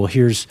 okay, well,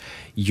 here's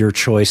your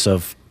choice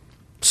of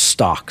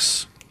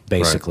stocks,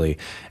 basically. Right.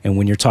 And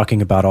when you're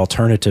talking about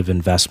alternative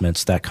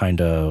investments, that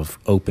kind of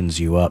opens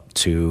you up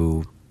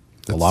to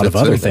a lot of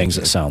other things,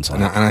 it sounds like.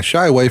 And I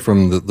shy away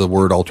from the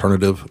word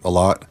alternative a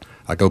lot.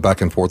 I go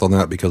back and forth on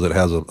that because it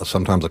has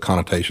sometimes a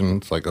connotation.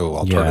 It's like, oh,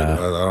 alternative.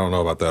 Yeah. I don't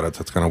know about that.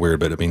 It's kind of weird,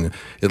 but I mean,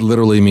 it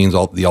literally means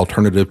the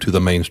alternative to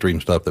the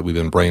mainstream stuff that we've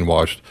been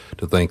brainwashed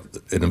to think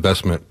an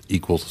investment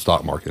equals the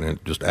stock market, and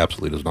it just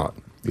absolutely does not.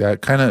 Yeah,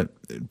 kind of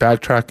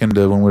backtrack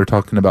into when we were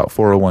talking about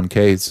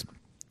 401ks.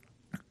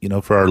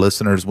 For our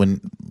listeners,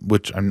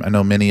 which I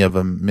know many of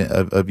them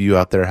of you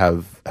out there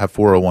have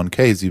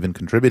 401ks you've been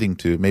contributing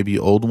to, maybe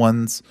old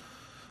ones,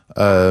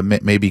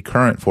 maybe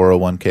current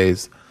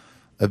 401ks.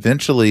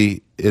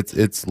 Eventually,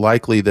 it's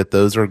likely that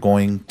those are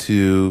going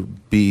to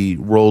be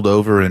rolled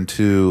over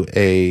into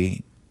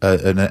an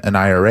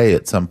IRA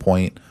at some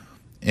point.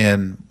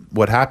 And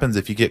what happens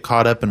if you get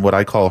caught up in what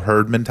I call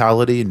herd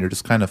mentality and you're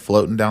just kind of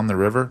floating down the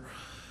river,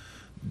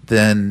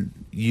 then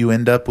you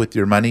end up with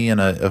your money in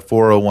a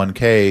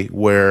 401k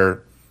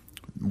where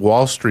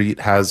Wall Street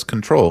has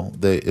control.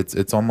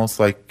 It's almost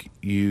like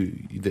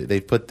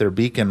they put their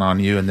beacon on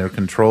you and they're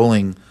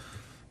controlling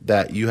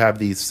that you have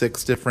these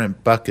 6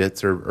 different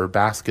buckets or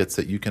baskets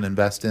that you can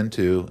invest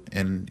into,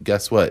 and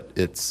guess what?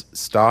 It's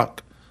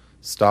stock,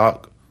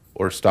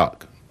 or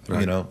stock.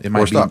 Right.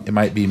 It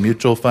might be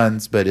mutual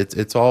funds, but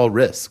it's all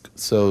risk.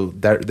 So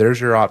there's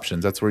your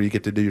options. That's where you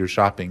get to do your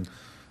shopping.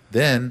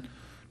 Then,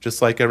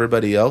 just like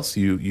everybody else,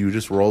 you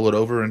just roll it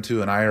over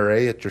into an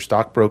IRA at your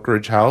stock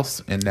brokerage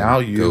house, and now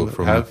you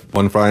have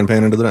one frying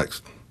pan into the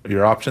next.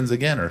 Your options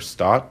again are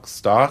stock,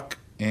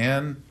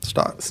 and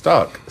stock.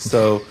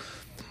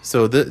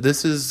 So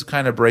this is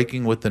kind of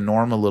breaking with the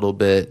norm a little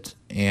bit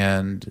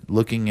and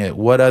looking at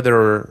what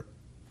other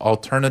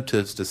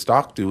alternatives to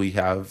stock do we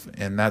have,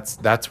 and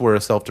that's where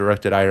a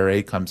self-directed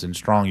IRA comes in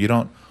strong. You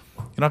don't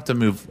have to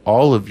move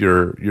all of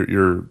your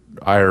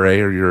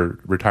IRA or your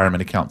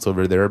retirement accounts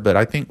over there, but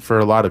I think for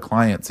a lot of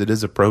clients it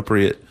is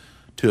appropriate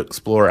to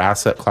explore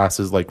asset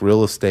classes like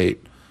real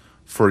estate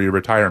for your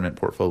retirement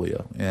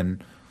portfolio.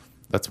 And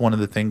that's one of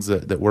the things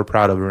that we're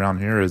proud of around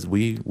here is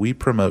we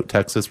promote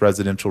Texas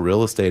residential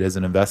real estate as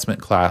an investment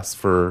class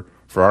for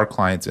our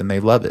clients, and they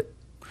love it.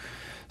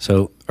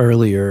 So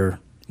earlier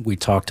we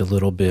talked a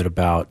little bit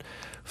about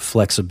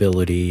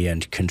flexibility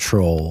and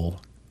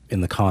control in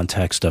the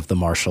context of the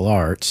martial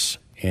arts,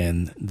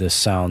 and this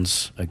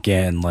sounds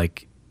again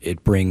like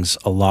it brings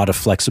a lot of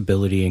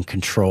flexibility and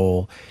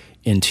control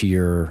into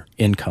your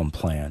income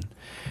plan.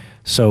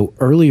 So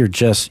earlier,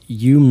 Jess,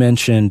 you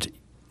mentioned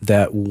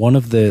that one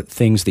of the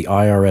things the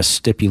IRS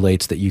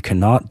stipulates that you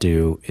cannot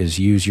do is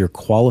use your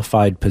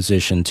qualified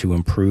position to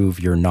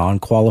improve your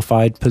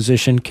non-qualified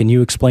position. Can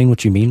you explain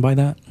what you mean by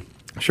that?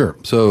 Sure.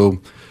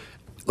 So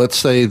let's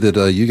say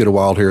that you get a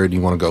wild hair and you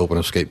want to go open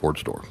a skateboard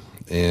store.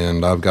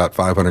 And I've got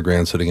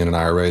 $500,000 sitting in an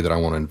IRA that I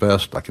want to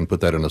invest. I can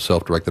put that in a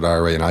self-directed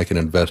IRA and I can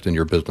invest in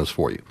your business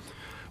for you.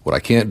 What I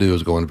can't do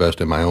is go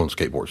invest in my own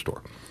skateboard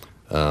store.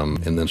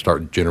 And then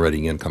start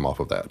generating income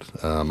off of that.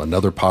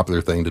 Another popular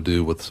thing to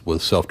do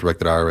with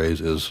self-directed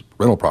IRAs is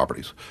rental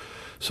properties.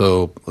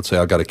 So let's say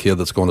I've got a kid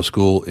that's going to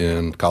school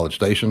in College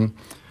Station,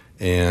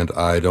 and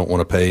I don't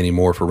want to pay any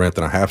more for rent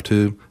than I have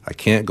to. I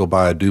can't go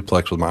buy a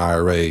duplex with my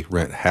IRA,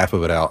 rent half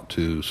of it out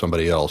to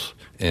somebody else,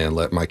 and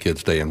let my kid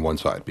stay in one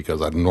side,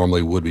 because I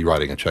normally would be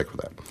writing a check for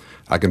that.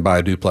 I can buy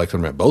a duplex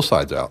and rent both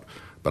sides out,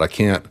 but I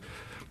can't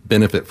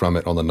benefit from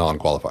it on the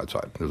non-qualified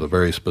side. There's a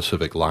very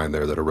specific line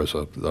there that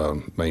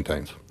ERISA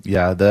maintains.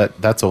 Yeah,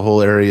 that's a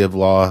whole area of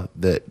law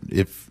that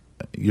if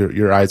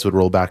your eyes would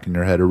roll back in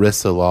your head.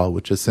 ERISA law,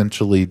 which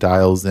essentially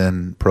dials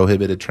in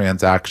prohibited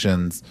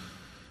transactions.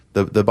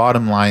 The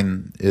bottom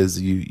line is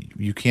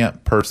you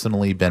can't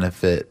personally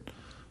benefit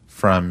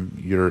from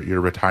your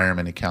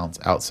retirement accounts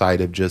outside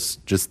of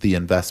just the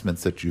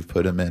investments that you've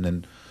put them in,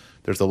 and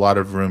there's a lot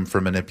of room for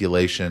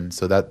manipulation.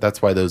 So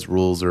that's why those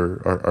rules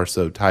are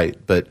so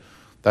tight. But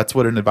that's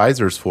what an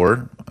advisor is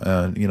for,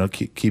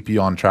 keep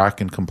you on track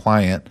and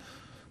compliant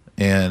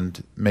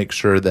and make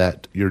sure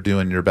that you're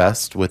doing your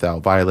best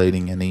without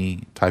violating any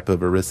type of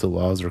ERISA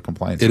laws or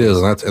compliance. It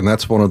is, and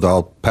that's one of the,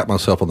 I'll pat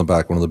myself on the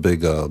back, one of the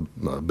big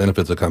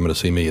benefits of coming to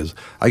see me is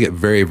I get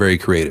very, very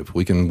creative.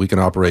 We can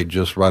operate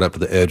just right up to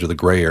the edge of the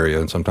gray area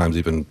and sometimes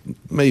even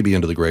maybe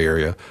into the gray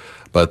area.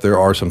 But there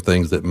are some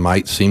things that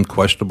might seem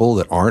questionable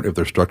that aren't if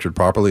they're structured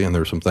properly, and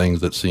there's some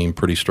things that seem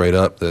pretty straight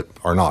up that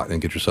are not,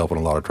 and get yourself in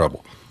a lot of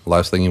trouble. The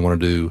last thing you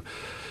want to do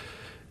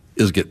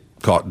is get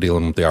caught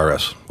dealing with the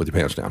IRS with your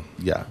pants down.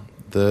 Yeah.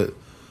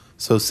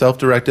 So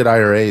self-directed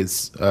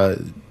IRAs,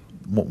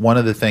 one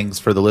of the things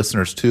for the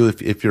listeners too,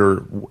 if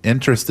you're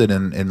interested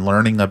in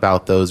learning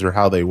about those or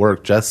how they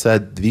work, Jess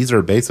said these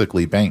are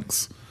basically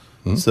banks.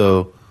 Mm-hmm.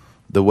 So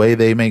the way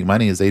they make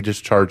money is they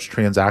just charge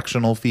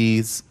transactional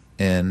fees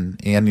and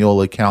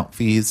annual account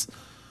fees.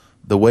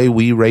 The way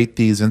we rate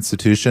these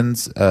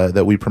institutions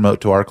that we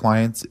promote to our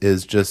clients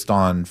is just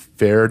on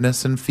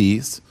fairness and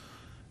fees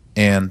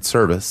and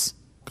service,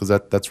 because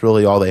that's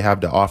really all they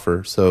have to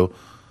offer. So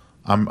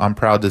I'm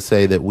proud to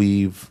say that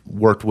we've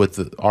worked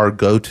with our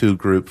go-to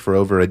group for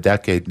over a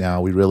decade now.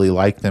 We really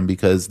like them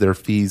because their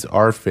fees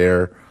are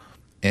fair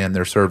and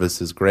their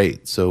service is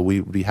great. So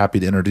we'd be happy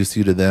to introduce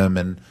you to them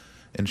and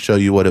show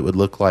you what it would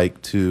look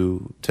like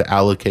to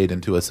allocate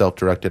into a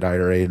self-directed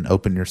IRA and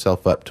open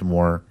yourself up to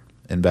more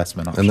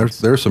investment options. And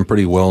there's some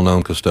pretty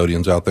well-known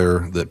custodians out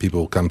there that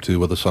people come to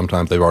with us.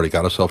 Sometimes they've already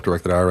got a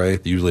self-directed IRA.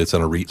 Usually it's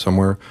in a REIT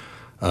somewhere.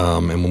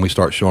 And when we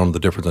start showing them the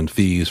difference in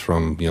fees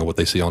from what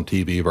they see on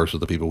TV versus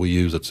the people we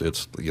use,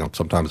 it's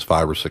sometimes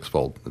 5 or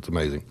 6-fold. It's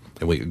amazing,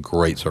 and we get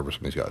great service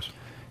from these guys.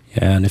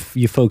 Yeah, and if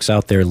you folks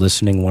out there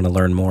listening want to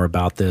learn more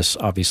about this,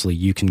 obviously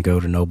you can go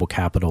to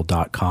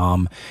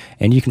noblecapital.com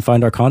and you can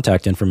find our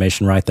contact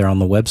information right there on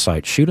the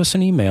website. Shoot us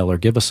an email or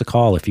give us a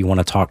call if you want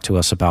to talk to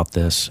us about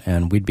this,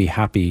 and we'd be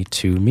happy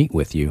to meet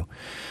with you.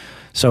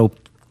 So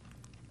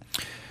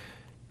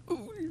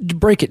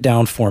break it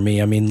down for me.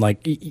 I mean, like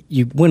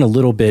you went a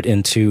little bit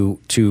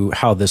into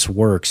how this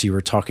works. You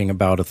were talking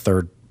about a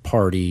third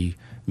party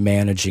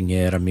managing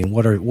it. I mean,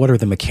 what are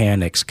the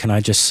mechanics? Can I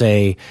just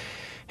say,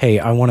 hey,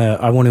 I want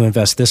to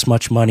invest this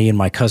much money in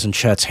my cousin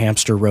Chet's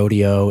hamster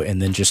rodeo, and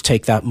then just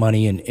take that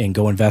money and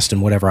go invest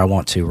in whatever I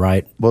want to,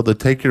 right? Well, the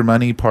take your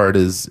money part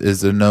is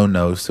a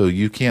no. So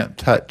you can't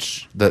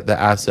touch the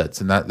assets,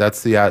 and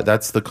that's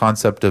the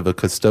concept of a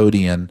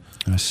custodian.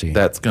 I see.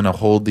 That's going to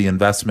hold the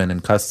investment in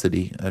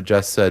custody.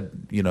 Jess said,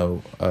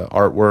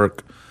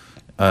 artwork.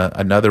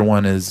 Another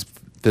one is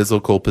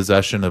physical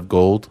possession of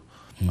gold.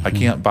 Mm-hmm. I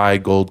can't buy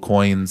gold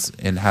coins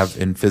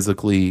and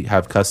physically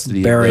have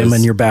custody. Bury them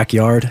in your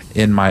backyard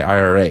in my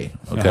IRA.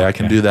 Okay, I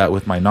can do that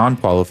with my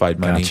non-qualified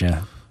money,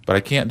 Gotcha. But I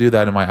can't do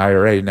that in my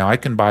IRA. Now I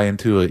can buy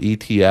into an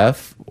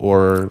ETF,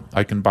 or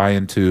I can buy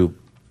into,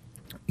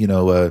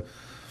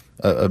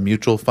 a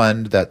mutual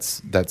fund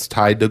that's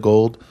tied to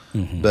gold,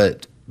 mm-hmm.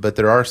 But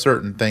there are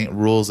certain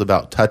rules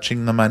about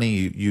touching the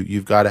money.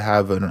 You've got to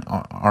have an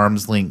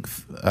arm's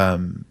length,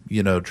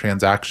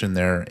 transaction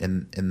there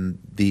in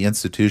the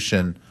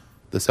institution.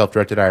 The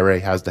self-directed IRA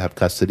has to have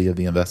custody of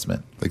the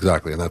investment.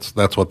 Exactly, and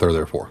that's what they're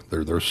there for.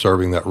 They're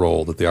serving that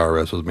role that the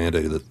IRS has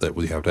mandated that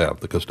we have to have,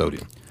 the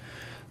custodian.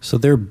 So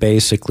they're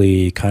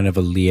basically kind of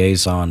a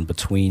liaison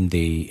between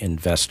the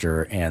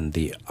investor and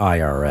the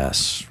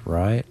IRS,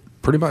 right?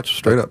 Pretty much,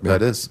 straight up. Yeah.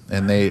 That is,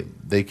 and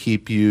they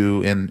keep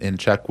you in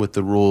check with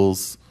the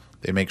rules.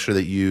 They make sure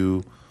that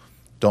you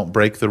don't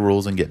break the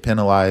rules and get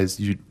penalized.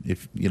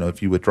 If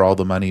you withdraw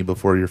the money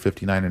before you're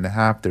 59 and a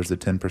half, there's a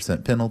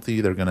 10%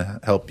 penalty. They're going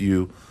to help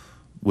you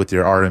with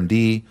your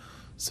RMD.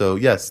 So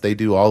yes, they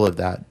do all of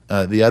that.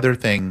 The other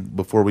thing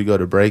before we go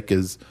to break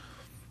is,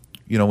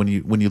 when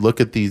you look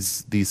at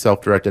these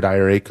self-directed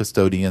IRA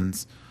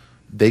custodians,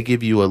 they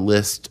give you a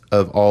list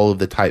of all of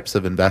the types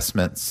of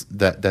investments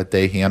that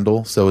they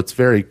handle. So it's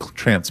very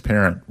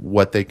transparent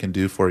what they can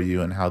do for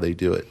you and how they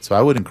do it. So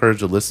I would encourage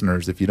the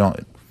listeners, if you're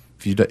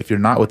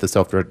not with the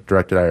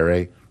self-directed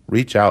IRA,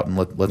 reach out and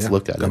let's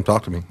look at it. Come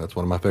talk to me. That's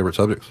one of my favorite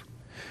subjects.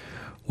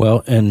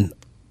 Well, and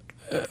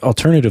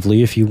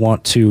alternatively, if you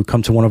want to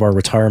come to one of our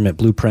retirement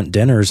blueprint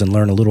dinners and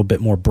learn a little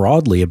bit more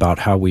broadly about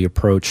how we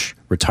approach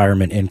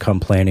retirement income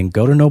planning,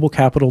 go to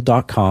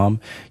noblecapital.com.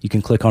 You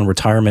can click on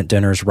retirement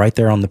dinners right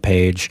there on the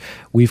page.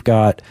 We've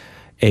got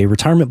a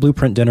retirement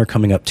blueprint dinner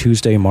coming up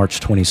Tuesday,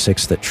 March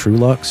 26th at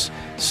Trulux,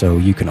 so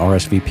you can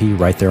RSVP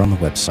right there on the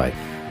website.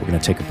 We're going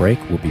to take a break.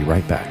 We'll be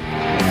right back.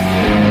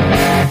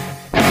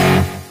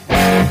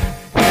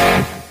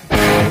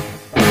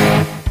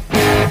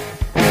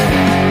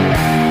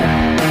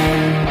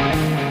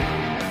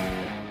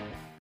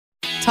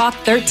 Talk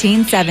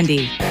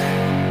 1370.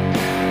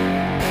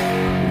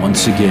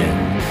 Once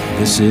again,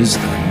 this is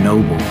the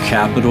Noble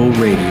Capital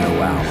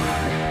Radio Hour.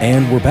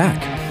 And we're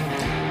back.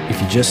 If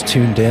you just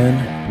tuned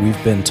in,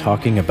 we've been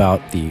talking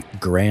about the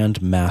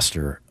grand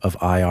master of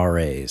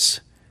IRAs,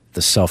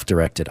 the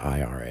self-directed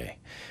IRA.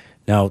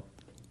 Now,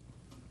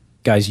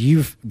 guys,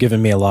 you've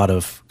given me a lot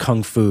of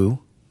kung fu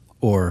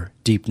or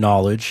deep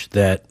knowledge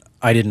that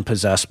I didn't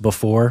possess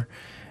before,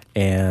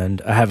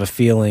 and I have a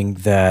feeling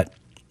that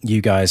you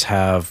guys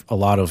have a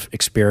lot of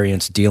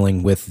experience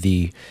dealing with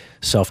the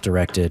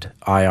self-directed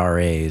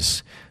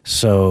IRAs.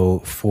 So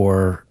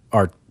for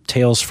our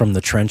tales from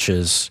the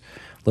trenches,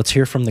 let's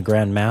hear from the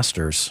Grand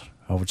Masters.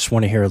 I just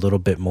want to hear a little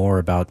bit more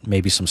about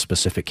maybe some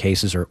specific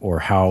cases or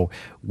how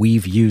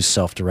we've used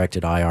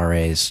self-directed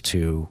IRAs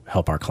to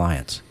help our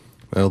clients.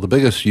 Well, the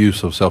biggest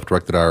use of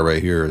self-directed IRA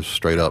here is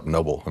straight up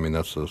Noble. I mean,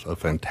 that's a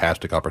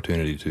fantastic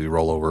opportunity to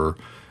roll over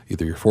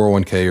either your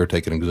 401k or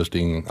take an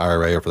existing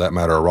IRA, or for that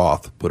matter, a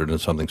Roth, put it in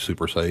something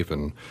super safe,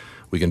 and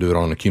we can do it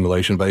on an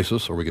accumulation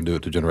basis, or we can do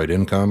it to generate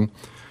income.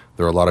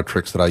 There are a lot of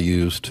tricks that I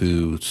use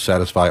to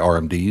satisfy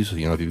RMDs.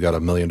 If you've got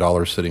 $1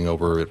 million sitting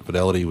over at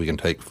Fidelity, we can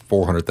take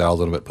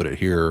 $400,000 of it, put it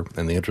here,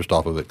 and the interest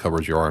off of it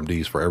covers your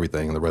RMDs for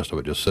everything, and the rest of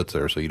it just sits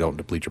there, so you don't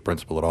deplete your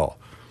principal at all.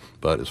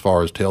 But as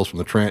far as tales from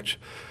the trench,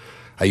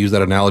 I use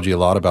that analogy a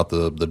lot about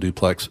the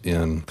duplex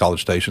in College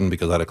Station,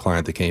 because I had a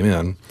client that came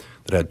in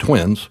that had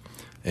twins,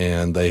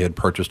 and they had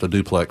purchased a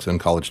duplex in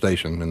College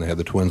Station, and they had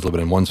the twins living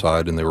in one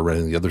side, and they were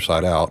renting the other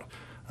side out,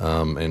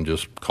 and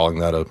just calling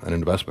that an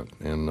investment.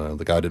 And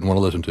the guy didn't want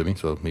to listen to me,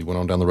 so he went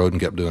on down the road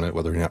and kept doing it.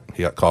 Whether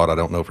he got caught, I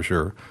don't know for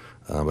sure,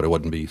 but it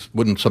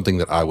wouldn't something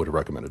that I would have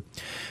recommended.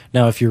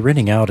 Now, if you're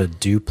renting out a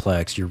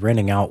duplex, you're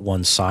renting out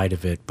one side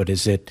of it, but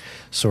is it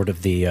sort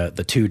of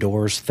the two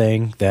doors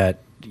thing that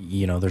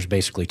there's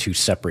basically two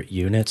separate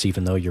units,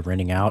 even though you're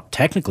renting out?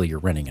 Technically, you're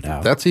renting it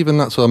out. That's even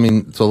not so.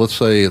 So let's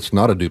say it's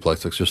not a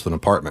duplex; it's just an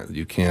apartment.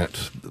 You can't,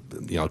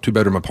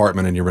 2-bedroom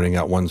apartment, and you're renting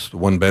out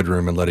one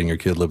bedroom and letting your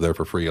kid live there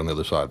for free on the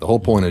other side. The whole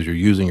point is you're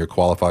using your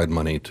qualified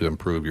money to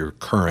improve your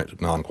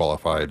current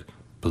non-qualified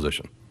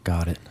position.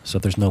 Got it. So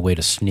there's no way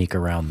to sneak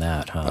around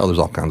that, huh? Oh, there's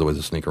all kinds of ways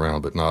to sneak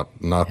around, but not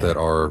that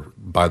are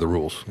by the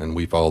rules, and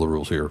we follow the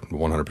rules here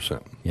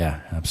 100%.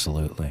 Yeah,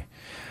 absolutely.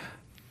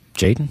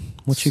 Jaden,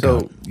 what you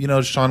got?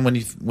 So, Sean, when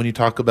you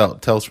talk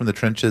about tales from the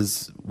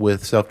trenches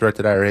with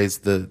self-directed IRAs,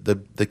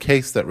 the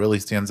case that really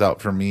stands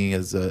out for me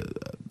is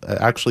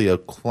actually a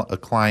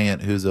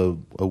client who's a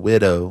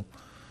widow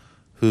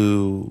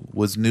who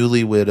was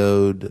newly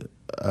widowed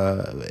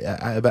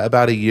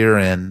about a year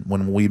in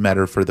when we met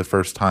her for the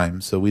first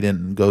time. So we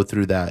didn't go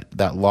through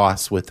that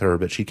loss with her,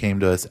 but she came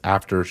to us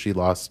after she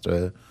lost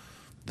the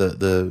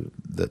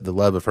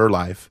love of her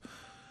life.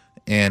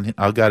 And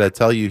I got to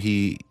tell you,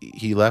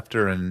 he left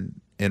her in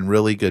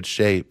really good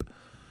shape.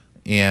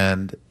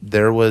 And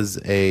there was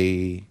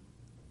a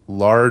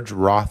large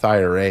Roth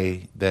IRA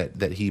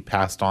that he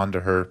passed on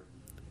to her,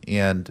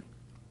 and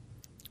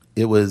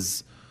it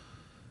was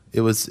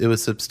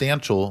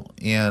substantial.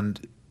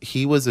 And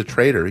he was a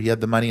trader; he had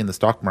the money in the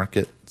stock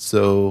market.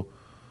 So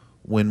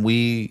when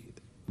we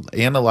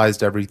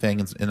analyzed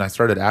everything and I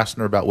started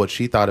asking her about what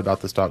she thought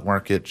about the stock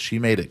market, she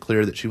made it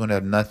clear that she would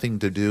have nothing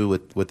to do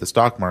with the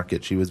stock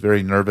market. She was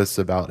very nervous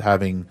about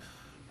having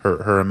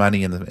her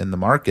money in the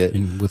market,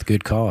 and with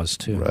good cause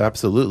too.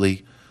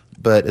 Absolutely.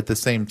 But at the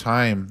same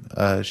time,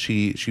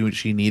 she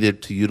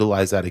needed to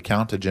utilize that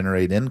account to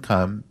generate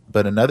income.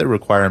 But another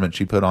requirement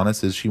she put on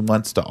us is she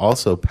wants to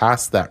also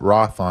pass that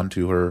Roth on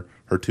to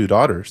her two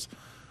daughters.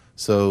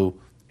 So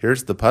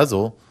here's the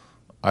puzzle.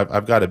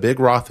 I've got a big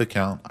Roth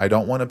account. I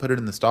don't want to put it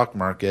in the stock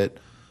market,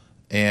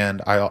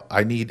 and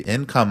I need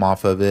income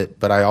off of it,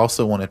 but I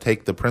also want to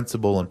take the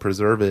principal and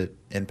preserve it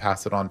and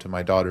pass it on to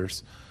my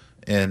daughters.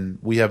 And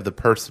we have the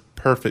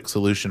perfect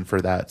solution for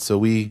that. So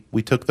we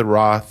took the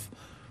Roth.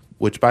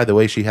 which, by the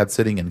way, she had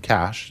sitting in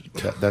cash.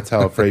 That's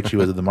how afraid she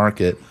was of the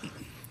market.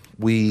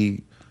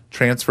 We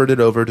transferred it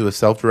over to a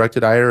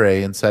self-directed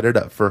IRA and set it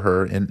up for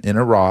her in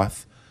a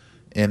Roth.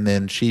 And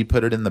then she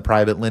put it in the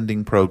private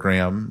lending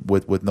program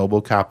with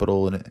Noble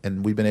Capital.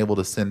 And we've been able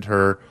to send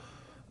her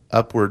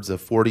upwards of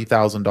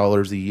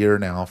 $40,000 a year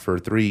now for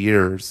 3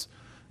 years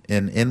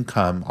in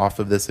income off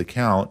of this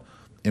account.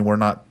 And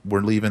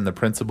we're leaving the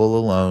principal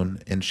alone.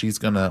 And she's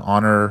going to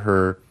honor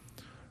her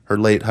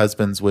late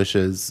husband's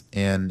wishes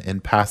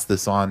and pass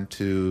this on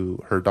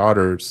to her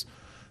daughters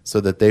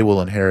so that they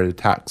will inherit a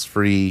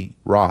tax-free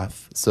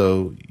Roth.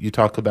 So you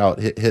talk about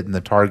hitting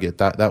the target.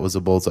 That was a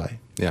bullseye.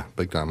 Yeah,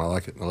 big time. I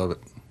like it. I love it.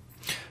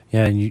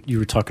 Yeah, and you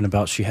were talking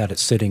about she had it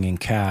sitting in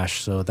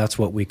cash. So that's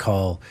what we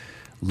call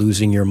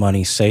losing your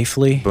money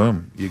safely.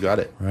 Boom. You got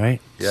it. Right?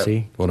 Yep.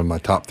 See? One of my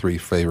top 3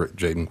 favorite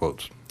Jaden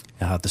quotes.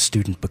 The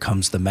student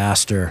becomes the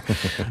master.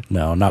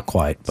 No, not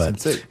quite.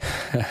 But Sensei.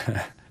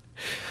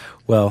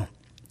 Well,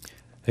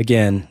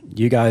 again,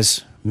 you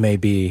guys may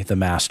be the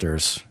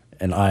masters,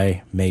 and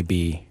I may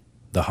be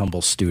the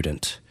humble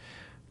student,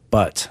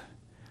 but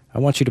I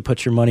want you to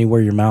put your money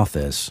where your mouth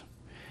is.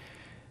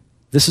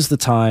 This is the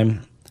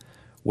time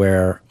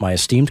where my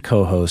esteemed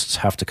co-hosts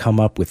have to come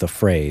up with a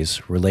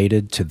phrase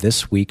related to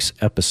this week's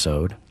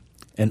episode,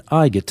 and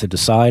I get to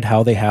decide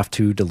how they have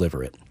to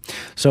deliver it.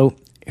 So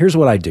here's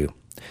what I do.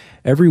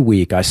 Every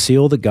week, I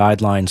seal the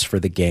guidelines for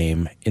the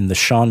game in the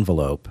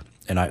showenvelope,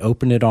 and I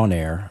open it on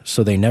air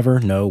so they never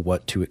know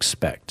what to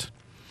expect.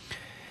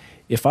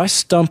 If I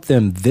stump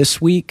them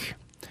this week,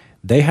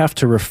 they have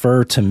to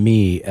refer to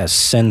me as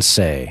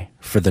sensei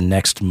for the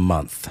next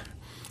month.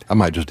 I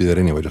might just do that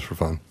anyway, just for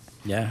fun.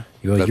 Yeah,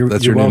 That's you're your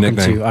new welcome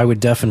nickname. to. I would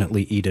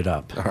definitely eat it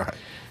up. All right.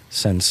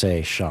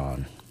 Sensei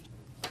Sean.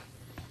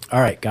 All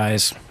right,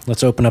 guys,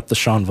 let's open up the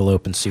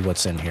showenvelope and see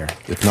what's in here.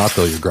 If not,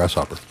 though, you're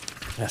grasshopper.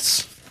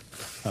 Yes,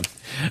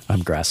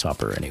 I'm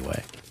grasshopper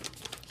anyway.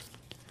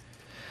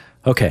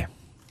 Okay.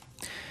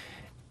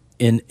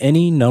 In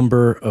any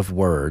number of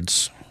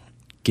words,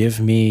 give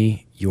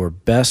me your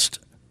best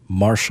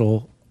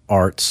martial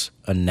arts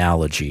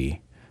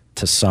analogy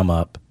to sum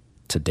up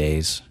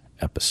today's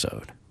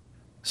episode.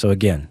 So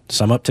again,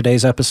 sum up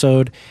today's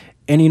episode,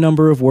 any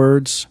number of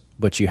words,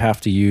 but you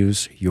have to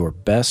use your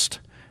best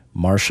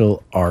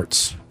martial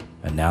arts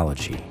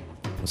analogy.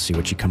 Let's see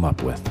what you come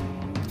up with.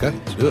 Okay,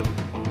 let's do it.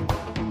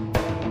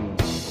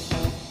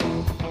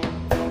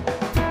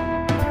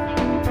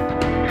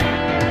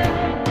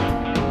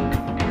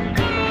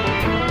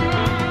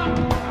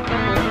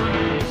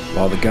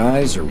 While the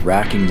guys are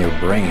racking their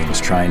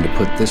brains trying to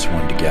put this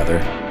one together,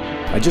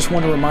 I just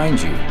want to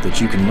remind you that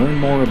you can learn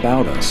more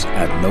about us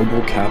at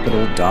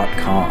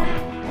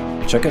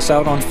noblecapital.com. Check us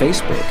out on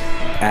Facebook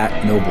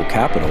at Noble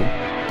Capital,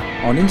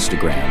 on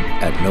Instagram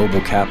at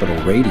Noble Capital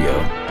Radio,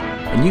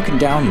 and you can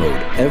download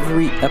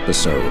every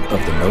episode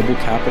of the Noble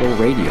Capital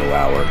Radio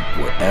Hour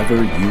wherever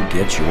you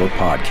get your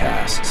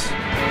podcasts.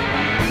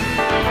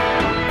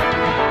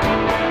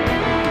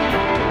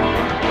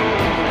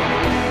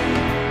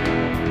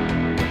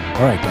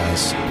 All right,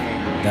 guys,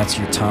 that's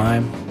your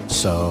time.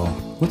 So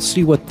let's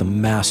see what the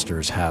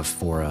masters have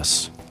for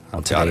us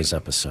on Got today's it.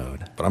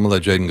 episode. But I'm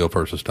going to let Jaden go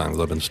first this time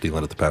because I've been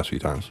stealing it the past few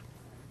times.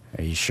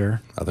 Are you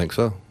sure? I think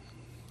so.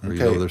 Or are you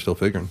Okay. over there still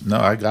figuring? No,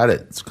 I got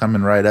it. It's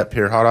coming right up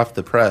here, hot off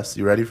the press.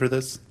 You ready for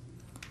this?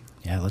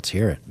 Yeah, let's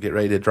hear it. Get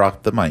ready to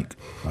drop the mic.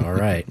 All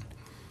right.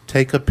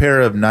 Take a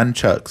pair of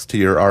nunchucks to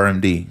your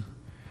RMD.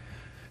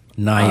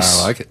 Nice.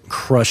 I like it.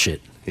 Crush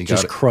it. He got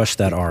Just it. crush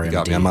that You RMD.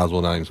 got me. I might as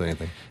well not even say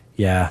anything.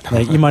 Yeah,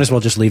 you might as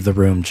well just leave the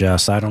room,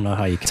 Jess. I don't know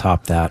how you can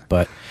top that,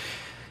 but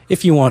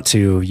if you want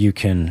to, you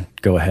can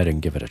go ahead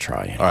and give it a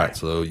try. All right,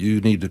 so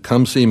you need to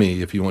come see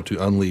me if you want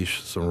to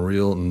unleash some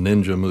real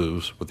ninja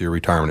moves with your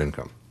retirement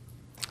income.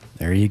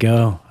 There you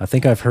go. I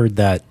think I've heard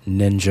that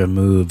ninja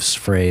moves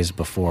phrase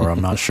before.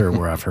 I'm not sure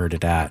where I've heard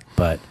it at,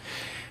 but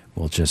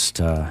we'll just,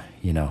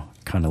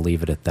 kind of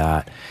leave it at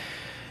that.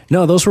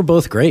 No, those were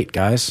both great,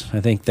 guys.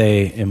 I think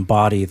they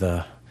embody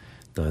the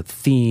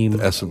theme.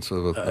 The essence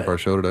of our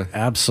show today.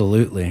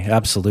 Absolutely,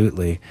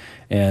 absolutely.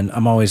 And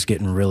I'm always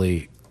getting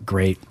really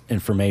great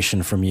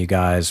information from you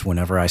guys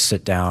whenever I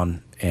sit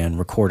down and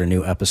record a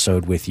new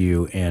episode with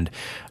you. And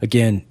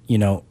again,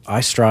 I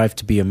strive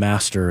to be a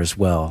master as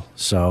well.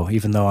 So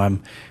even though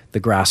I'm the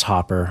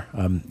grasshopper,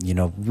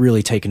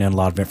 really taking in a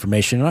lot of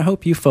information. And I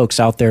hope you folks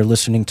out there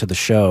listening to the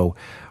show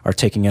are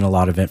taking in a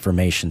lot of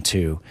information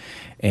too.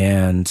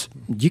 And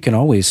you can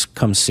always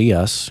come see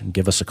us and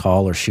give us a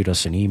call or shoot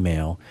us an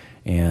email.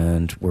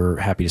 And we're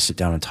happy to sit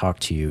down and talk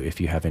to you if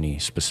you have any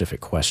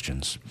specific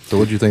questions. So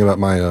what did you think about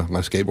my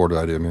skateboard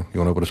idea, man? You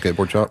want to open a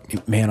skateboard shop?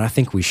 Man, I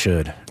think we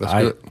should. Let's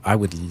do it. I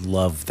would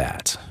love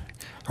that.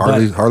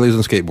 Harleys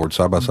and skateboards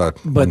side by side.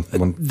 But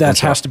One that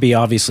shop. has to be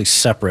obviously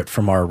separate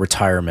from our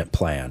retirement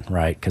plan,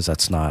 right? Because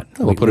that's not.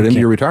 We'll put it into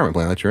your retirement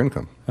plan. That's your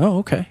income. Oh,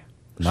 okay.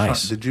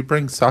 Nice. Did you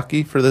bring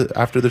sake for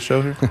after the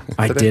show here?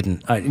 I today?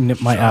 didn't.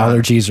 My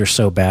allergies are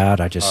so bad.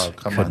 I just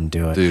come couldn't on.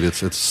 do it. Dude,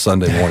 it's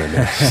Sunday morning,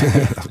 man.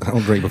 I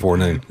don't drink before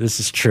noon. This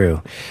is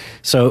true.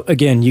 So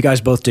again, you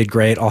guys both did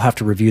great. I'll have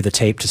to review the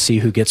tape to see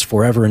who gets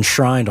forever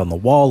enshrined on the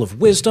wall of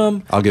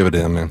wisdom, I'll give it to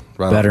him, man.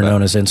 Right off better the bat.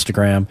 known as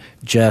Instagram.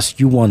 Jess,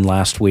 you won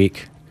last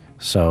week,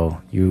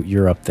 so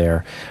you're up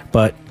there.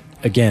 But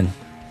again,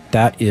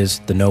 that is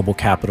the Noble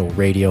Capital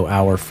Radio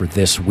Hour for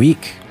this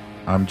week.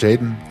 I'm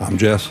Jaden. I'm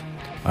Jess.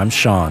 I'm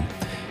Sean.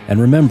 And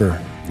remember,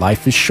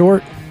 life is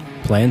short.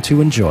 Plan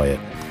to enjoy it.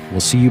 We'll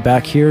see you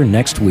back here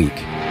next week.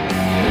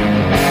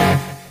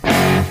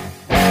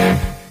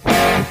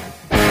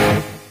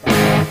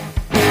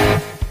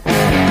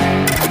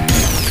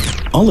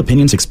 All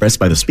opinions expressed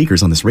by the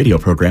speakers on this radio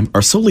program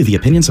are solely the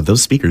opinions of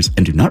those speakers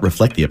and do not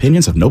reflect the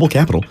opinions of Noble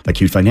Capital,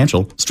 Acute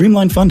Financial,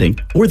 Streamline Funding,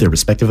 or their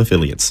respective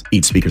affiliates.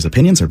 Each speaker's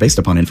opinions are based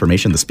upon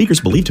information the speakers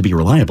believe to be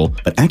reliable,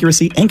 but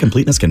accuracy and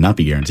completeness cannot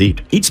be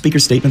guaranteed. Each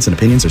speaker's statements and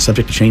opinions are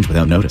subject to change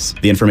without notice.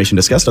 The information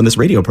discussed on this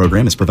radio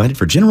program is provided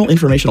for general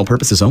informational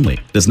purposes only,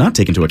 does not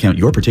take into account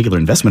your particular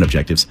investment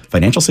objectives,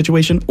 financial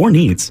situation, or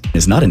needs,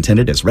 is not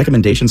intended as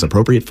recommendations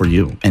appropriate for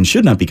you, and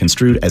should not be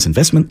construed as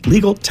investment,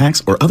 legal,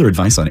 tax, or other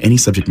advice on any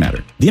subject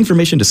matter. The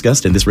information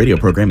discussed in this radio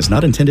program is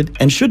not intended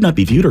and should not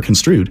be viewed or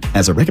construed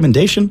as a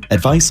recommendation,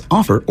 advice,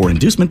 offer, or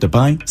inducement to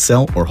buy,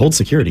 sell, or hold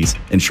securities,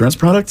 insurance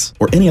products,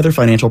 or any other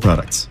financial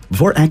products.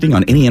 Before acting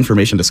on any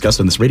information discussed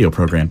in this radio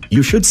program,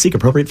 you should seek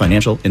appropriate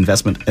financial,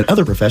 investment, and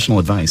other professional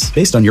advice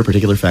based on your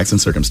particular facts and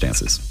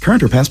circumstances.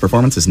 Current or past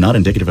performance is not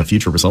indicative of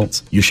future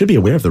results. You should be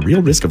aware of the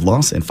real risk of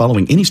loss in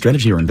following any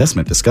strategy or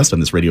investment discussed on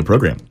this radio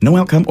program. No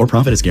outcome or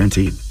profit is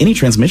guaranteed. Any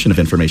transmission of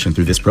information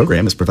through this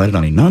program is provided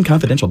on a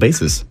non-confidential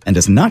basis and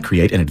does not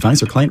create an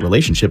advisor-client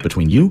relationship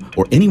between you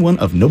or anyone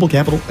of Noble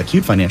Capital,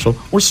 Acute Financial,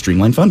 or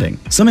Streamline Funding.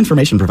 Some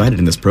information provided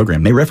in this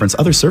program may reference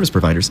other service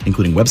providers,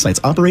 including websites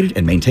operated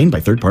and maintained by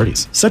third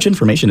parties. Such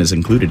information is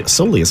included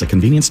solely as a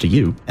convenience to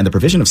you, and the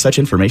provision of such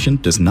information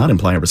does not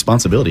imply a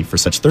responsibility for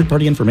such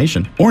third-party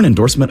information or an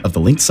endorsement of the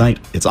linked site,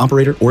 its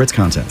operator, or its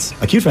contents.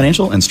 Acute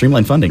Financial and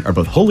Streamline Funding are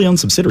both wholly owned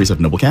subsidiaries of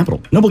Noble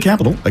Capital. Noble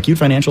Capital, Acute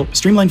Financial,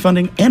 Streamline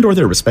Funding, and/or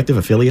their respective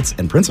affiliates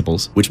and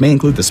principals, which may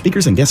include the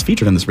speakers and guests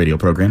featured on this radio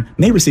program,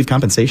 may receive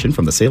compensation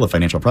from the sale of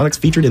financial products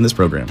featured in this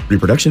program.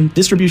 Reproduction,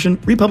 distribution,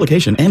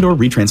 republication, and/or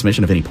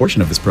retransmission of any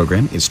portion of this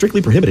program is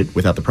strictly prohibited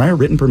without the prior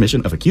written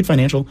permission of Acute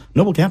Financial,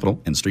 Noble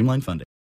Capital, and Streamline Funding.